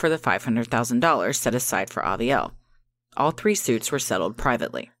 except for the $500,000 set aside for Aviel. All 3 suits were settled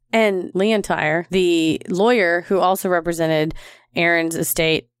privately. And Leontire, the lawyer who also represented Aaron's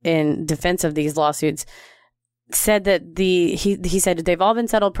estate in defense of these lawsuits, said that he said they've all been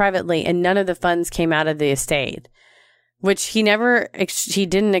settled privately and none of the funds came out of the estate, which he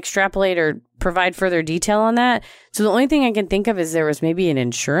didn't extrapolate or provide further detail on that. So the only thing I can think of is there was maybe an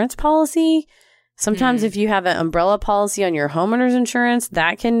insurance policy. Sometimes if you have an umbrella policy on your homeowner's insurance,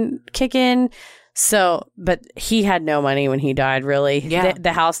 that can kick in. So, but he had no money when he died, really. Yeah.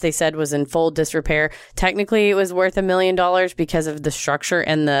 The house, they said, was in full disrepair. Technically, it was worth $1 million because of the structure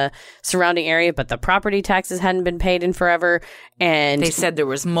and the surrounding area, but the property taxes hadn't been paid in forever. And they said there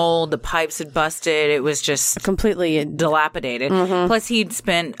was mold, the pipes had busted. It was just completely dilapidated. Mm-hmm. Plus, he'd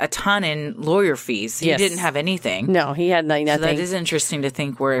spent a ton in lawyer fees. He didn't have anything. No, he had nothing. So that is interesting to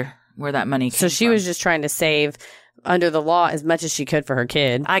think where that money came from. So she was just trying to save, under the law, as much as she could for her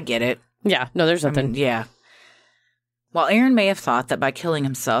kid. I get it. Yeah, no, there's nothing. Yeah. While Aaron may have thought that by killing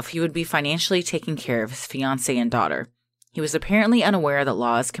himself, he would be financially taking care of his fiancée and daughter, he was apparently unaware that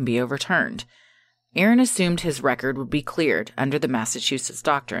laws can be overturned. Aaron assumed his record would be cleared under the Massachusetts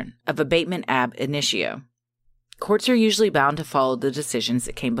doctrine of abatement ab initio. Courts are usually bound to follow the decisions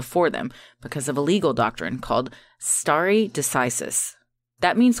that came before them because of a legal doctrine called stare decisis.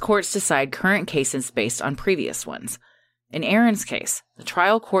 That means courts decide current cases based on previous ones. In Aaron's case, the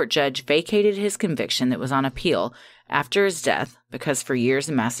trial court judge vacated his conviction that was on appeal after his death because for years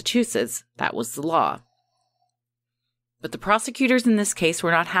in Massachusetts, that was the law. But the prosecutors in this case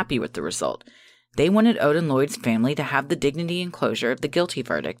were not happy with the result. They wanted Odin Lloyd's family to have the dignity and closure of the guilty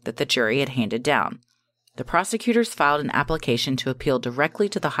verdict that the jury had handed down. The prosecutors filed an application to appeal directly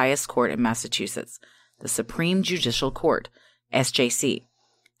to the highest court in Massachusetts, the Supreme Judicial Court, SJC,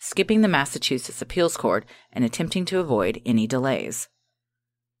 skipping the Massachusetts Appeals Court and attempting to avoid any delays.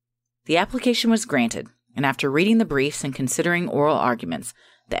 The application was granted, and after reading the briefs and considering oral arguments,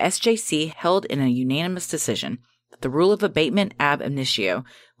 the SJC held in a unanimous decision that the rule of abatement ab initio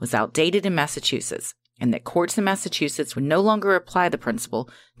was outdated in Massachusetts, and that courts in Massachusetts would no longer apply the principle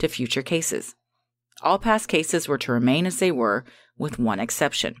to future cases. All past cases were to remain as they were, with one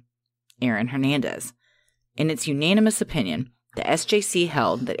exception, Aaron Hernandez. In its unanimous opinion, the SJC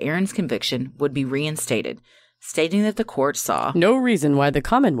held that Aaron's conviction would be reinstated, stating that the court saw no reason why the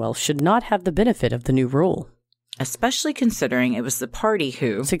Commonwealth should not have the benefit of the new rule, especially considering it was the party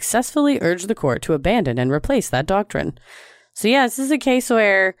who successfully urged the court to abandon and replace that doctrine. So yeah, this is a case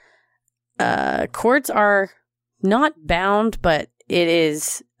where courts are not bound, but it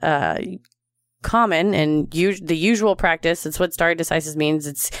is common and the usual practice. It's what stare decisis means.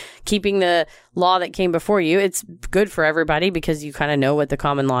 It's keeping the law that came before you. It's good for everybody because you kind of know what the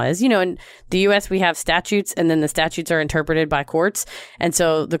common law is. You know, in the U.S., we have statutes, and then the statutes are interpreted by courts. And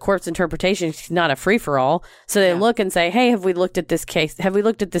so the court's interpretation is not a free-for-all. So they look and say, hey, have we looked at this case? Have we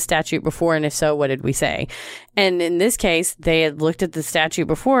looked at this statute before? And if so, what did we say? And in this case, they had looked at the statute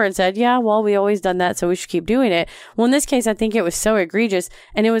before and said, yeah, well, we always done that, so we should keep doing it. Well, in this case, I think it was so egregious,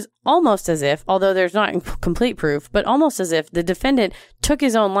 and it was almost as if, although there's not complete proof, but almost as if the defendant took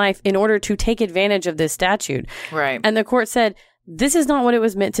his own life in order to take advantage of this statute. Right. And the court said, this is not what it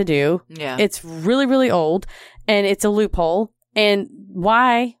was meant to do. Yeah. It's really, really old, and it's a loophole. And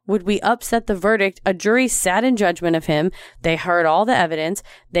why would we upset the verdict? A jury sat in judgment of him. They heard all the evidence.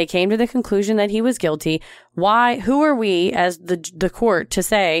 They came to the conclusion that he was guilty. Why? Who are we as the court to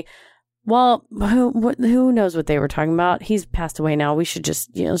say, well, who knows what they were talking about? He's passed away now. We should just,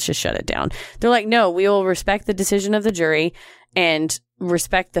 let's just shut it down. They're like, no, we will respect the decision of the jury and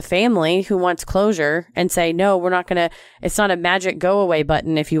respect the family who wants closure and say, no, we're not going to, it's not a magic go away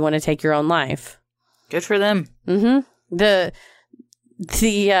button if you want to take your own life. Good for them. Mm-hmm.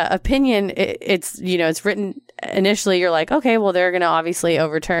 The opinion, it's written initially, you're like, okay, well, they're going to obviously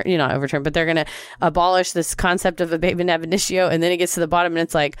not overturn, but they're going to abolish this concept of abatement ab initio. And then it gets to the bottom and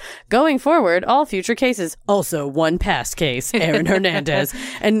it's like, going forward, all future cases, also one past case, Aaron Hernandez.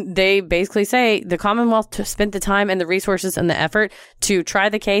 And they basically say the Commonwealth spent the time and the resources and the effort to try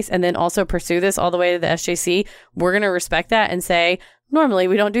the case and then also pursue this all the way to the SJC. We're going to respect that and say, normally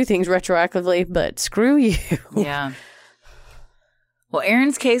we don't do things retroactively, but screw you. Yeah. Well,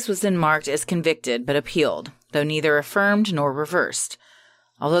 Aaron's case was then marked as convicted but appealed, though neither affirmed nor reversed.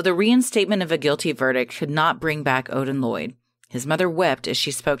 Although the reinstatement of a guilty verdict could not bring back Odin Lloyd, his mother wept as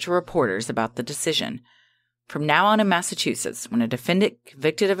she spoke to reporters about the decision. From now on in Massachusetts, when a defendant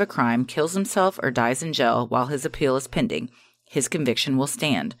convicted of a crime kills himself or dies in jail while his appeal is pending, his conviction will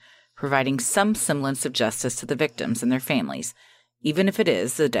stand, providing some semblance of justice to the victims and their families, even if it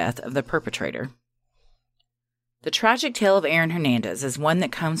is the death of the perpetrator. The tragic tale of Aaron Hernandez is one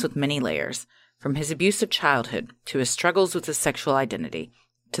that comes with many layers, from his abusive childhood to his struggles with his sexual identity,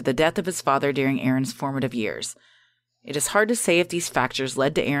 to the death of his father during Aaron's formative years. It is hard to say if these factors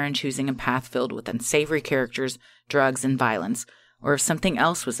led to Aaron choosing a path filled with unsavory characters, drugs, and violence, or if something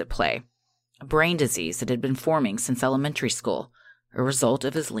else was at play, a brain disease that had been forming since elementary school, a result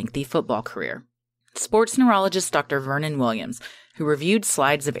of his lengthy football career. Sports neurologist Dr. Vernon Williams, who reviewed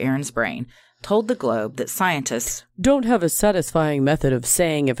slides of Aaron's brain, told the Globe that scientists don't have a satisfying method of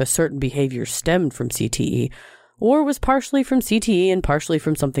saying if a certain behavior stemmed from CTE or was partially from CTE and partially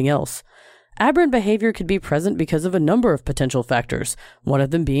from something else. Aberrant behavior could be present because of a number of potential factors, one of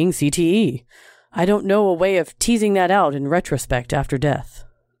them being CTE. I don't know a way of teasing that out in retrospect after death.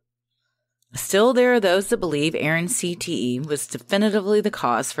 Still, there are those that believe Aaron's CTE was definitively the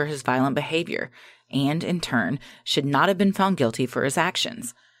cause for his violent behavior and, in turn, should not have been found guilty for his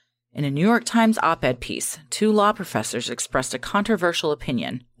actions. In a New York Times op-ed piece, 2 law professors expressed a controversial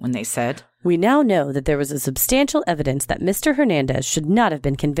opinion when they said, "We now know that there was a substantial evidence that Mr. Hernandez should not have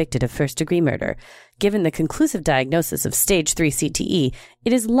been convicted of first-degree murder. Given the conclusive diagnosis of stage 3 CTE,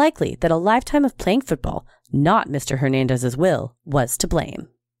 it is likely that a lifetime of playing football, not Mr. Hernandez's will, was to blame."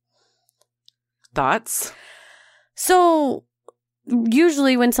 Thoughts? So,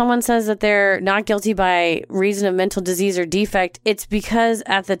 usually when someone says that they're not guilty by reason of mental disease or defect, it's because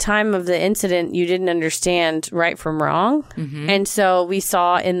at the time of the incident, you didn't understand right from wrong. Mm-hmm. And so we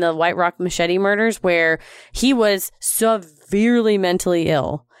saw in the White Rock Machete murders where he was severely mentally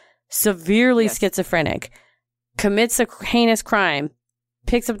ill, severely schizophrenic, commits a heinous crime,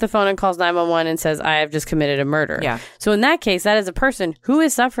 picks up the phone and calls 911 and says, "I have just committed a murder." Yeah. So in that case, that is a person who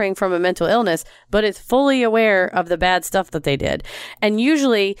is suffering from a mental illness, but is fully aware of the bad stuff that they did. And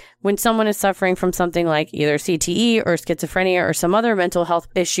usually when someone is suffering from something like either CTE or schizophrenia or some other mental health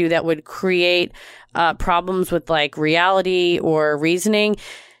issue that would create problems with like reality or reasoning,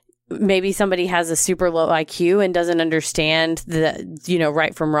 maybe somebody has a super low IQ and doesn't understand the,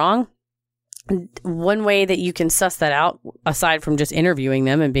 right from wrong. One way that you can suss that out, aside from just interviewing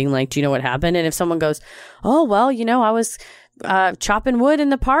them and being like, do you know what happened? And if someone goes, oh, well, I was chopping wood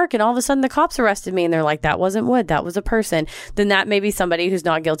in the park and all of a sudden the cops arrested me, and they're like, that wasn't wood, that was a person, then that may be somebody who's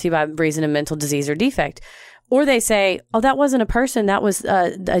not guilty by reason of mental disease or defect. Or they say, oh, that wasn't a person, that was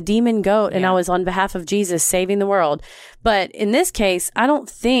a demon goat, and I was on behalf of Jesus saving the world. But in this case, I don't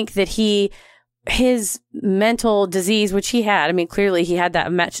think that his mental disease, which he had, clearly he had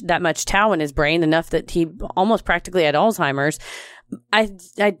that much tau in his brain, enough that he almost practically had Alzheimer's.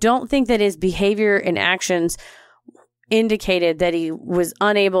 I don't think that his behavior and actions indicated that he was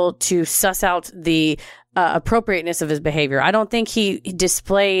unable to suss out the appropriateness of his behavior. I don't think he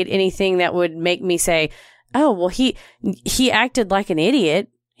displayed anything that would make me say, oh, well, he acted like an idiot.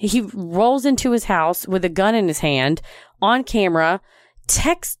 He rolls into his house with a gun in his hand on camera,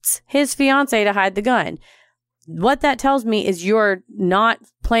 texts his fiance to hide the gun. What that tells me is you're not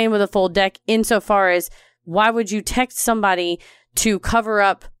playing with a full deck insofar as why would you text somebody to cover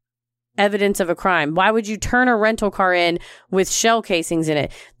up evidence of a crime? Why would you turn a rental car in with shell casings in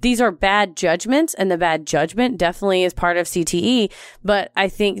it? These are bad judgments, and the bad judgment definitely is part of CTE. But I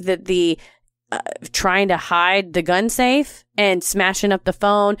think that the trying to hide the gun safe and smashing up the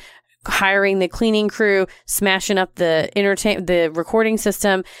phone, hiring the cleaning crew, smashing up the recording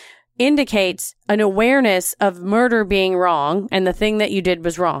system indicates an awareness of murder being wrong, and the thing that you did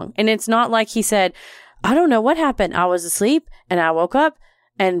was wrong. And it's not like he said, I don't know what happened. I was asleep and I woke up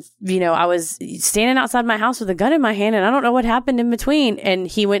and, I was standing outside my house with a gun in my hand and I don't know what happened in between. And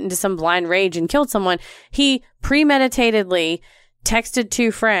he went into some blind rage and killed someone. He premeditatedly texted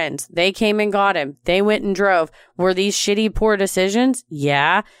 2 friends. They came and got him. They went and drove. Were these shitty, poor decisions?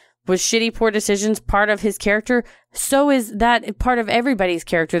 Yeah. Was shitty, poor decisions part of his character? So is that part of everybody's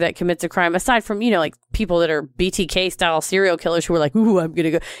character that commits a crime, aside from, like people that are BTK style serial killers who are like, ooh, I'm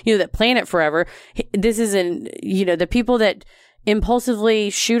going to go, that plan it forever. This isn't, the people that impulsively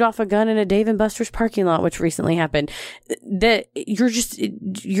shoot off a gun in a Dave & Buster's parking lot, which recently happened, that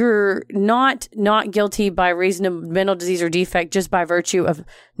you're not guilty by reason of mental disease or defect just by virtue of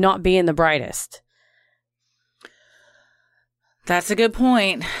not being the brightest. That's a good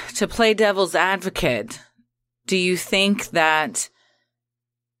point. To play devil's advocate, do you think that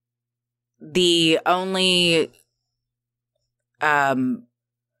the only,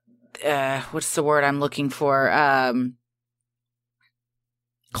 what's the word I'm looking for?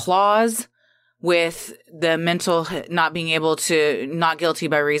 Clause with the not being able to, not guilty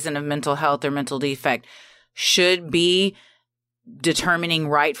by reason of mental health or mental defect should be determining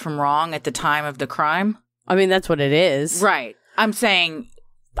right from wrong at the time of the crime? I mean, that's what it is. Right. I'm saying,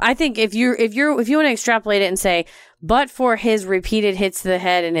 I think if you want to extrapolate it and say, but for his repeated hits to the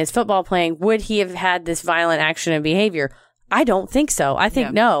head and his football playing, would he have had this violent action and behavior? I don't think so. I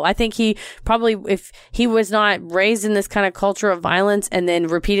think no. I think he probably, if he was not raised in this kind of culture of violence and then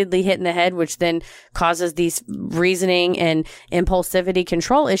repeatedly hit in the head, which then causes these reasoning and impulsivity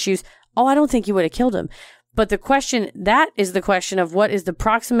control issues, I don't think he would have killed him. But that is the question of what is the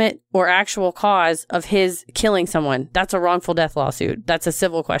proximate or actual cause of his killing someone. That's a wrongful death lawsuit. That's a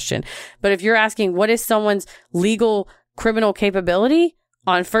civil question. But if you're asking what is someone's legal criminal capability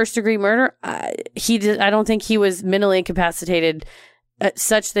on first degree murder, I don't think he was mentally incapacitated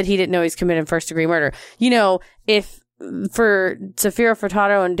such that he didn't know he's committed first degree murder. If for Safiro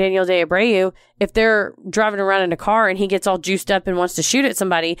Furtado and Daniel De Abreu, if they're driving around in a car and he gets all juiced up and wants to shoot at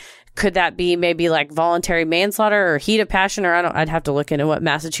somebody, could that be maybe like voluntary manslaughter or heat of passion? Or I'd have to look into what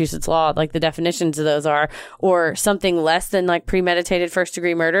Massachusetts law, like the definitions of those are, or something less than like premeditated first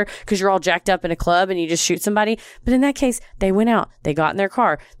degree murder because you're all jacked up in a club and you just shoot somebody. But in that case, they went out, they got in their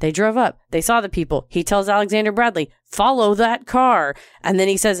car, they drove up, they saw the people. He tells Alexander Bradley, follow that car. And then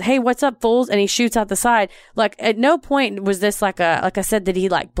he says, hey, what's up, fools? And he shoots out the side. Like at no point was this like I said, did he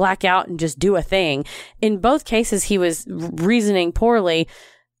like black out and just do a thing? In both cases, he was reasoning poorly.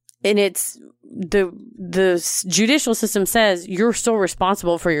 And it's the judicial system says you're still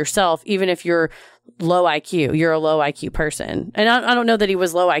responsible for yourself, even if you're low IQ. You're a low IQ person. And I don't know that he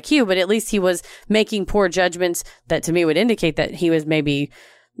was low IQ, but at least he was making poor judgments that to me would indicate that he was maybe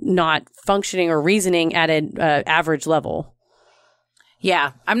not functioning or reasoning at an average level.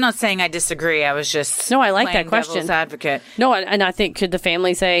 Yeah, I'm not saying I disagree. I was just I like that question. Devil's advocate. No, and I think could the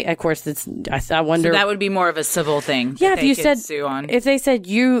family say? Of course, I wonder. So that would be more of a civil thing. Yeah, if you said sue on. If they said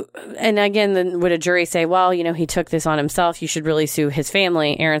and again, then would a jury say, well, he took this on himself. You should really sue his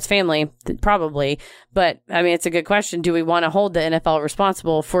family, Aaron's family, probably. But I mean, it's a good question. Do we want to hold the NFL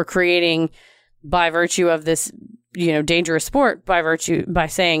responsible for creating, by virtue of this, dangerous sport, by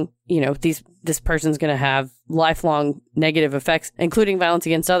saying, this person's going to have lifelong negative effects, including violence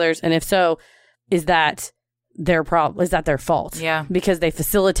against others? And if so, is that their problem? Is that their fault? Yeah. Because they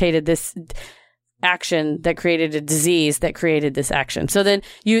facilitated this action that created a disease that created this action. So then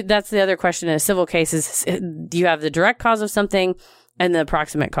that's the other question in a civil case is you have the direct cause of something and the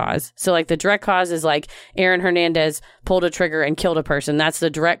approximate cause. So like the direct cause is like Aaron Hernandez pulled a trigger and killed a person. That's the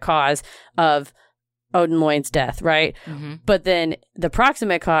direct cause of Odin Lloyd's death, right? Mm-hmm. But then the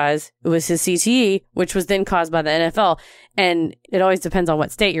proximate cause was his CTE, which was then caused by the NFL. And it always depends on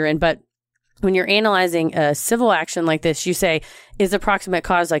what state you're in. But when you're analyzing a civil action like this, you say, is the proximate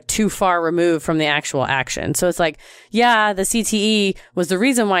cause like too far removed from the actual action? So it's like, yeah, the CTE was the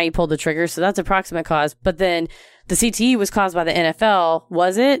reason why he pulled the trigger. So that's a proximate cause. But then the CTE was caused by the NFL.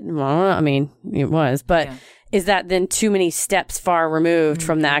 Was it? Well, I mean, it was. But is that then too many steps far removed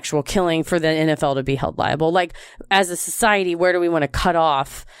from the actual killing for the NFL to be held liable? Like, as a society, where do we want to cut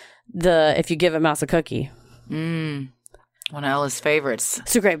off if you give a mouse a cookie? One of Ella's favorites.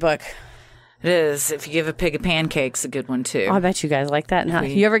 It's a great book. It is. If you give a pig a pancake's a good one, too. Oh, I bet you guys like that.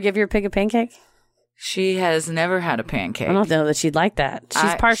 You ever give your pig a pancake? She has never had a pancake. I don't know that she'd like that.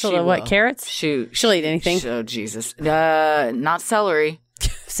 She's partial to what, carrots? Shoot. She'll eat anything. Oh, Jesus. Not celery.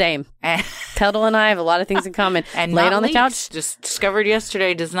 Same. Petal and I have a lot of things in common. And laying on the leeks. couch. Just discovered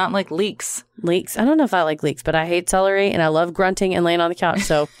yesterday, does not like leeks. Leeks? I don't know if I like leeks, but I hate celery and I love grunting and laying on the couch.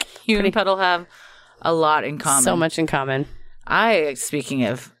 So you and Petal have a lot in common. So much in common. Speaking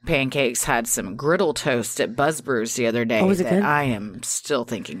of pancakes, had some griddle toast at Buzz Brews the other day was it good? I am still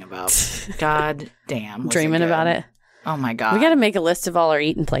thinking about. God damn. Dreaming about it. Oh my God. We got to make a list of all our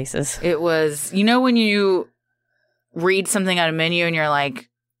eating places. It was, when you read something on a menu and you're like,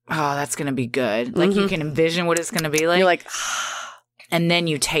 oh, that's going to be good. Like you can envision what it's going to be like. You're like, and then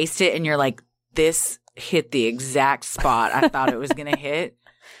you taste it and you're like, this hit the exact spot I thought it was going to hit.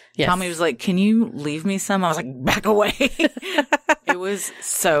 Yes. Tommy was like, can you leave me some? I was like, back away. It was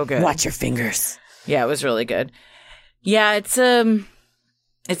so good. Watch your fingers. Yeah, it was really good. Yeah, it's an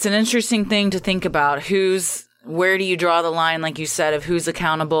interesting thing to think about. Where do you draw the line, like you said, of who's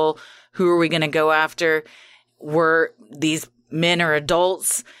accountable? Who are we going to go after? Were these men or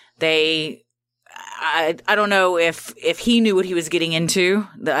adults? I don't know if he knew what he was getting into.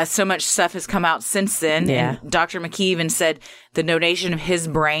 So much stuff has come out since then. Yeah. And Dr. McKee even said the donation of his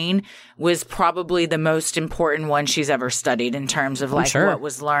brain was probably the most important one she's ever studied in terms of what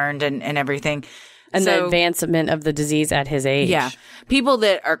was learned and everything. And the advancement of the disease at his age. Yeah. People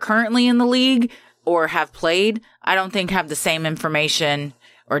that are currently in the league or have played, I don't think have the same information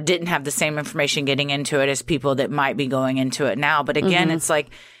or didn't have the same information getting into it as people that might be going into it now. But again, it's like,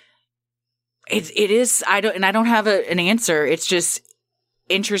 it is, I don't have an answer. It's just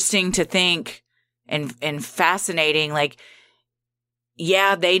interesting to think and fascinating. Like,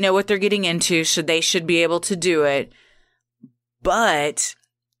 yeah, they know what they're getting into. They should be able to do it. But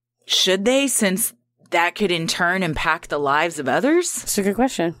should they, since that could in turn impact the lives of others? That's a good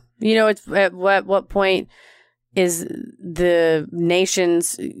question. It's at what point is the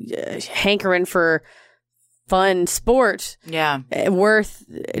nation's hankering for fun sport worth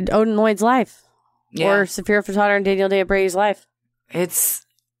Odin Lloyd's life or Safira Furtado and Daniel Day Abreu's life? It's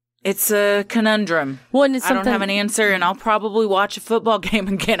a conundrum. Well, and I don't have an answer, and I'll probably watch a football game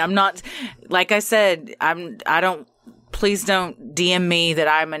again. I'm not, like I said, please don't DM me that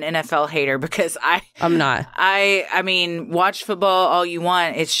I'm an NFL hater, because I'm not. I mean, watch football all you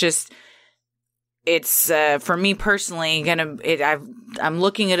want. It's just, for me personally, I'm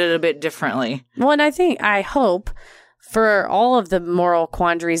looking at it a bit differently. Well, and I hope for all of the moral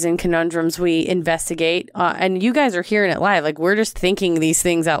quandaries and conundrums we investigate, and you guys are hearing it live, like we're just thinking these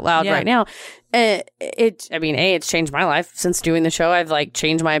things out loud right now. It's changed my life since doing the show. I've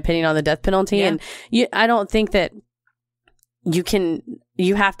changed my opinion on the death penalty, and I don't think that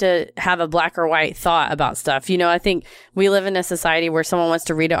you have to have a black or white thought about stuff. I think we live in a society where someone wants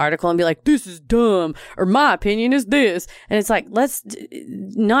to read an article and be like, this is dumb, or my opinion is this. And it's like,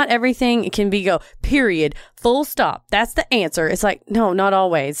 not everything can be period, full stop. That's the answer. It's like, no, not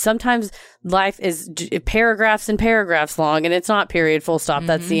always. Sometimes life is paragraphs and paragraphs long, and it's not period, full stop.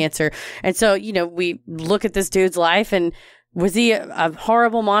 That's the answer. And so, we look at this dude's life, and was he a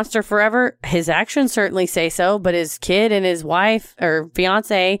horrible monster forever? His actions certainly say so, but his kid and his wife or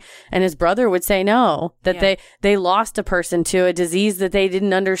fiance and his brother would say no, that they lost a person to a disease that they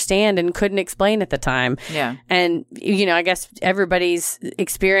didn't understand and couldn't explain at the time. Yeah. And, I guess everybody's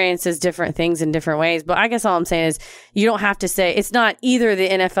experience is different things in different ways. But I guess all I'm saying is you don't have to say it's not either the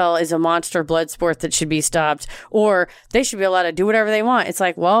NFL is a monster blood sport that should be stopped, or they should be allowed to do whatever they want. It's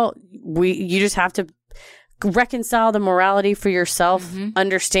like, well, you just have to reconcile the morality for yourself,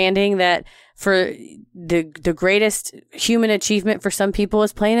 understanding that for the greatest human achievement for some people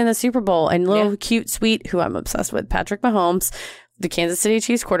is playing in the Super Bowl, and little cute, sweet, who I'm obsessed with, Patrick Mahomes, the Kansas City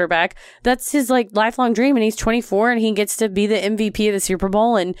Chiefs quarterback, that's his lifelong dream, and he's 24 and he gets to be the MVP of the Super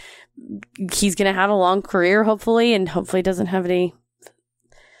Bowl, and he's going to have a long career, hopefully, and hopefully doesn't have any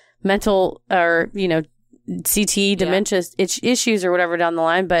mental or, CTE, dementia issues or whatever down the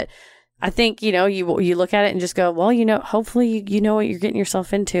line. But I think, you look at it and just go, well, hopefully you know what you're getting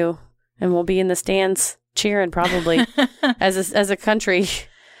yourself into, and we'll be in the stands cheering probably as a country.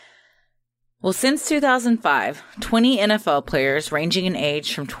 Well, since 2005, 20 NFL players ranging in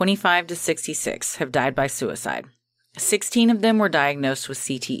age from 25 to 66 have died by suicide. 16 of them were diagnosed with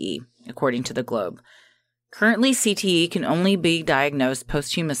CTE, according to the Globe. Currently, CTE can only be diagnosed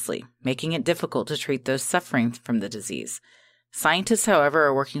posthumously, making it difficult to treat those suffering from the disease. Scientists, however,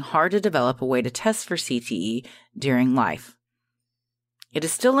 are working hard to develop a way to test for CTE during life. It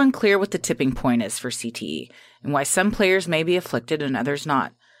is still unclear what the tipping point is for CTE and why some players may be afflicted and others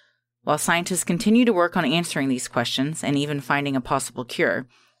not. While scientists continue to work on answering these questions and even finding a possible cure,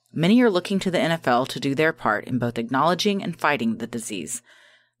 many are looking to the NFL to do their part in both acknowledging and fighting the disease.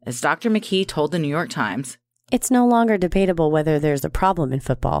 As Dr. McKee told the New York Times, "It's no longer debatable whether there's a problem in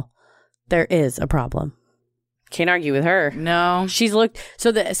football. There is a problem." Can't argue with her. No. She's looked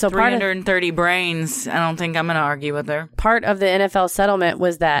so 330 brains. I don't think I'm going to argue with her. Part of the NFL settlement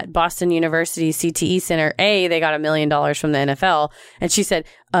was that Boston University CTE Center, they got $1 million from the NFL, and she said,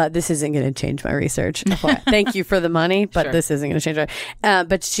 "This isn't going to change my research. Thank you for the money, but Sure. This isn't going to change my."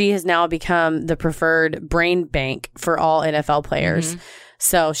 But she has now become the preferred brain bank for all NFL players. Mm-hmm.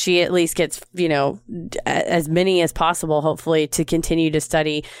 So she at least gets, as many as possible, hopefully, to continue to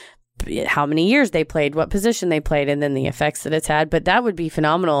study how many years they played, what position they played, and then the effects that it's had. But that would be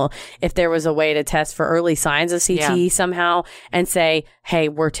phenomenal if there was a way to test for early signs of CTE somehow and say, "Hey,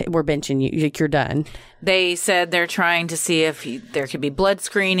 we're benching you. You're done." They said they're trying to see if there could be blood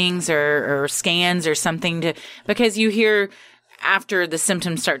screenings or scans or something because you hear after the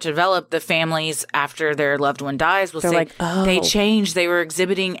symptoms start to develop, the families after their loved one dies will say, they changed. They were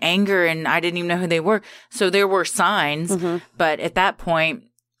exhibiting anger and I didn't even know who they were. So there were signs. Mm-hmm. But at that point,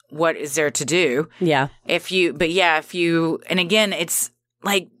 what is there to do? Yeah. And again, it's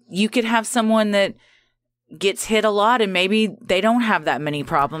like you could have someone that gets hit a lot and maybe they don't have that many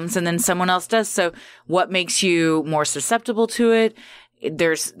problems and then someone else does. So what makes you more susceptible to it?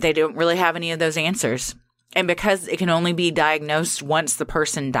 They don't really have any of those answers. And because it can only be diagnosed once the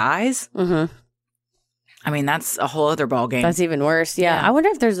person dies, mm-hmm. I mean, that's a whole other ballgame. That's even worse. Yeah. I wonder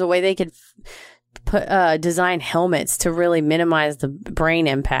if there's a way they could put design helmets to really minimize the brain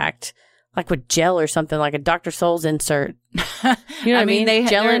impact, like with gel or something, like a Dr. Souls insert. You know what I mean?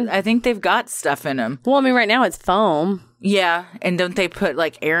 I think they've got stuff in them. Well, I mean, right now it's foam. Yeah. And don't they put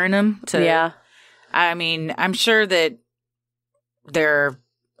like air in them? Yeah. I mean, I'm sure that they're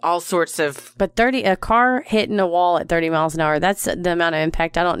all sorts of... But a car hitting a wall at 30 miles an hour, that's the amount of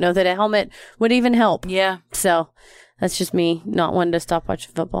impact. I don't know that a helmet would even help. Yeah. So that's just me not wanting to stop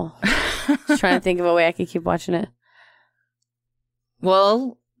watching football. Just trying to think of a way I could keep watching it.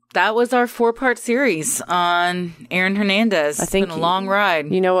 Well, that was our 4-part series on Aaron Hernandez. It's been a long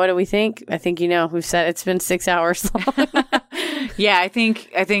ride. You know, what do we think? I think we've said it's been 6 hours long. Yeah, I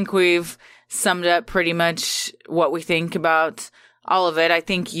think we've summed up pretty much what we think about all of it. I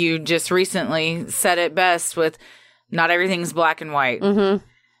think you just recently said it best with not everything's black and white. Mm-hmm.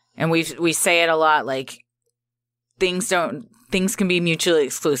 And we say it a lot, like things can be mutually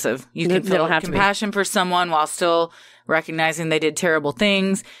exclusive. You can feel compassion for someone while still recognizing they did terrible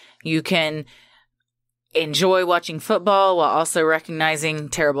things. You can enjoy watching football while also recognizing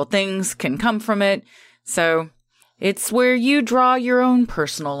terrible things can come from it. So it's where you draw your own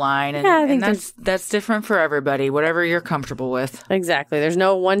personal line, and that's different for everybody, whatever you're comfortable with. Exactly. There's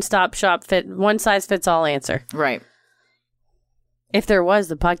no one size fits all answer. Right. If there was,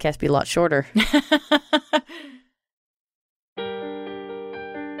 the podcast would be a lot shorter.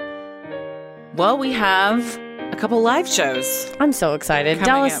 Well, we have a couple live shows. I'm so excited.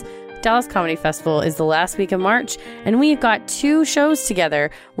 Dallas Comedy Festival is the last week of March, and we've got 2 shows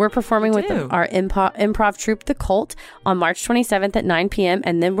together. We're performing with our improv troupe, The Cult, on March 27th at 9 p.m.,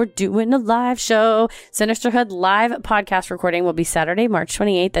 and then we're doing a live show. Sinisterhood live podcast recording will be Saturday, March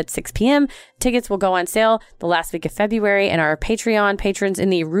 28th at 6 p.m. Tickets will go on sale the last week of February, and our Patreon patrons in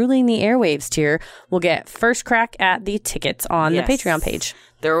the Ruling the Airwaves tier will get first crack at the tickets on the Patreon page.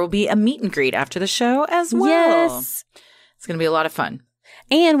 There will be a meet and greet after the show as well. Yes. It's going to be a lot of fun.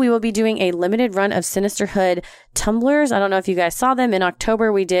 And we will be doing a limited run of Sinisterhood tumblers. I don't know if you guys saw them. In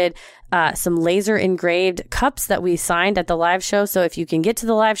October, we did some laser engraved cups that we signed at the live show. So if you can get to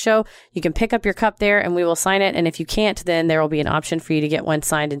the live show, you can pick up your cup there and we will sign it. And if you can't, then there will be an option for you to get one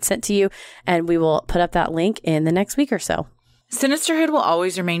signed and sent to you. And we will put up that link in the next week or so. Sinisterhood will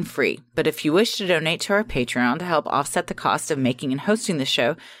always remain free, but if you wish to donate to our Patreon to help offset the cost of making and hosting the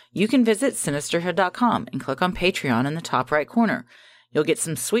show, you can visit sinisterhood.com and click on Patreon in the top right corner. You'll get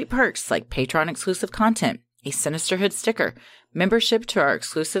some sweet perks like Patreon-exclusive content, a Sinisterhood sticker, membership to our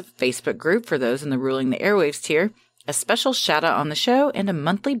exclusive Facebook group for those in the Ruling the Airwaves tier, a special shout-out on the show, and a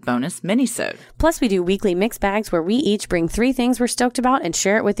monthly bonus mini-sode. Plus, we do weekly mix bags where we each bring 3 things we're stoked about and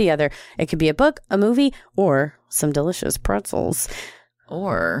share it with the other. It could be a book, a movie, or some delicious pretzels.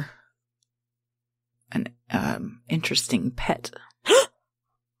 Or an interesting pet.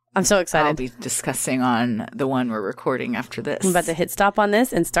 I'm so excited. I'll be discussing on the one we're recording after this. I'm about to hit stop on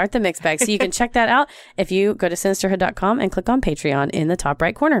this and start the mix bag. So you can check that out if you go to sinisterhood.com and click on Patreon in the top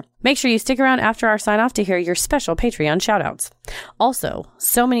right corner. Make sure you stick around after our sign off to hear your special Patreon shoutouts. Also,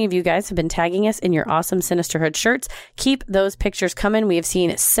 so many of you guys have been tagging us in your awesome Sinisterhood shirts. Keep those pictures coming. We have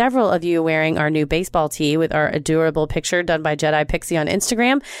seen several of you wearing our new baseball tee with our adorable picture done by Jedi Pixie on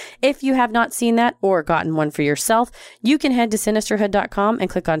Instagram. If you have not seen that or gotten one for yourself, you can head to sinisterhood.com and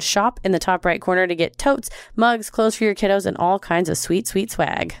click on shop in the top right corner to get totes, mugs, clothes for your kiddos, and all kinds of sweet, sweet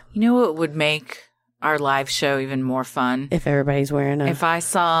swag. You know what would make our live show even more fun? If everybody's wearing them. If I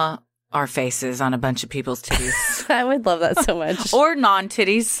saw our faces on a bunch of people's titties. I would love that so much. Or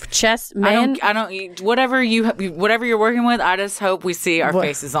non-titties. Chest, man. I don't, whatever you're working with, I just hope we see our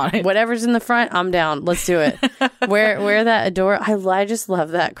faces on it. Whatever's in the front, I'm down. Let's do it. Wear that adorable. I just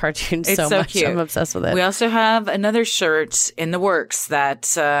love that cartoon so much. Cute. I'm obsessed with it. We also have another shirt in the works that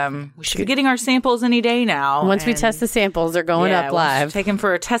we should be getting our samples any day now. Once we test the samples, they're going up live. Take them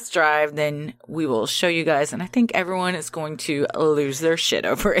for a test drive, then we will show you guys. And I think everyone is going to lose their shit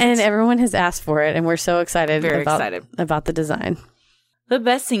over it. And everyone has asked for it, and we're so excited about the design. The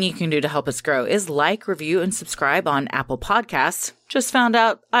best thing you can do to help us grow is like, review, and subscribe on Apple Podcasts. Just found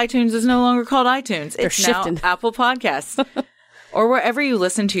out iTunes is no longer called iTunes. It's shifting. Now Apple Podcasts. Or wherever you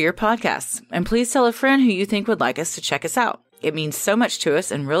listen to your podcasts. And please tell a friend who you think would like us to check us out. It means so much to us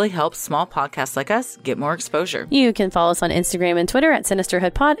and really helps small podcasts like us get more exposure. You can follow us on Instagram and Twitter at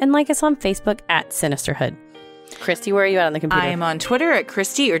SinisterhoodPod and like us on Facebook at Sinisterhood. Christy, where are you at on the computer? I am on Twitter at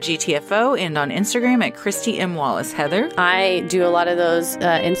Christy or GTFO and on Instagram at Christy M. Wallace. Heather? I do a lot of those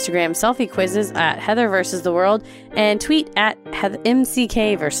Instagram selfie quizzes at Heather versus the World and tweet at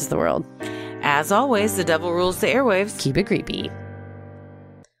MCK versus the World. As always, the devil rules the airwaves. Keep it creepy.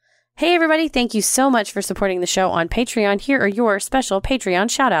 Hey everybody, thank you so much for supporting the show on Patreon. Here are your special Patreon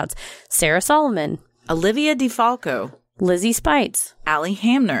shoutouts. Sarah Solomon, Olivia DeFalco, Lizzie Spites, Allie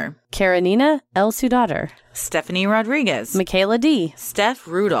Hamner, Karenina L. Sudaughter, Stephanie Rodriguez, Michaela D., Steph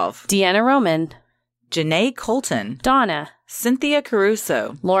Rudolph, Deanna Roman, Janae Colton, Donna, Cynthia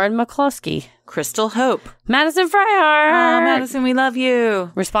Caruso, Lauren McCloskey, Crystal Hope, Madison Fryhart. Oh, Madison, we love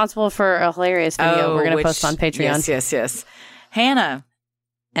you. Responsible for a hilarious video we're going to post on Patreon. Yes. Hannah,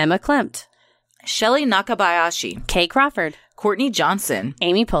 Emma Klimt, Shelly Nakabayashi, Kay Crawford, Courtney Johnson,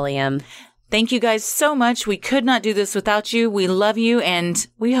 Amy Pulliam. Thank you guys so much. We could not do this without you. We love you, and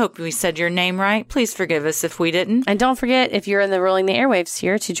we hope we said your name right. Please forgive us if we didn't. And don't forget, if you're in the Rolling the Airwaves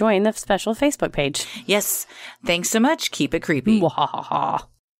here, to join the special Facebook page. Yes. Thanks so much. Keep it creepy. Wahaha.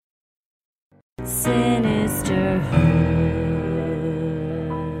 Sinisterhood.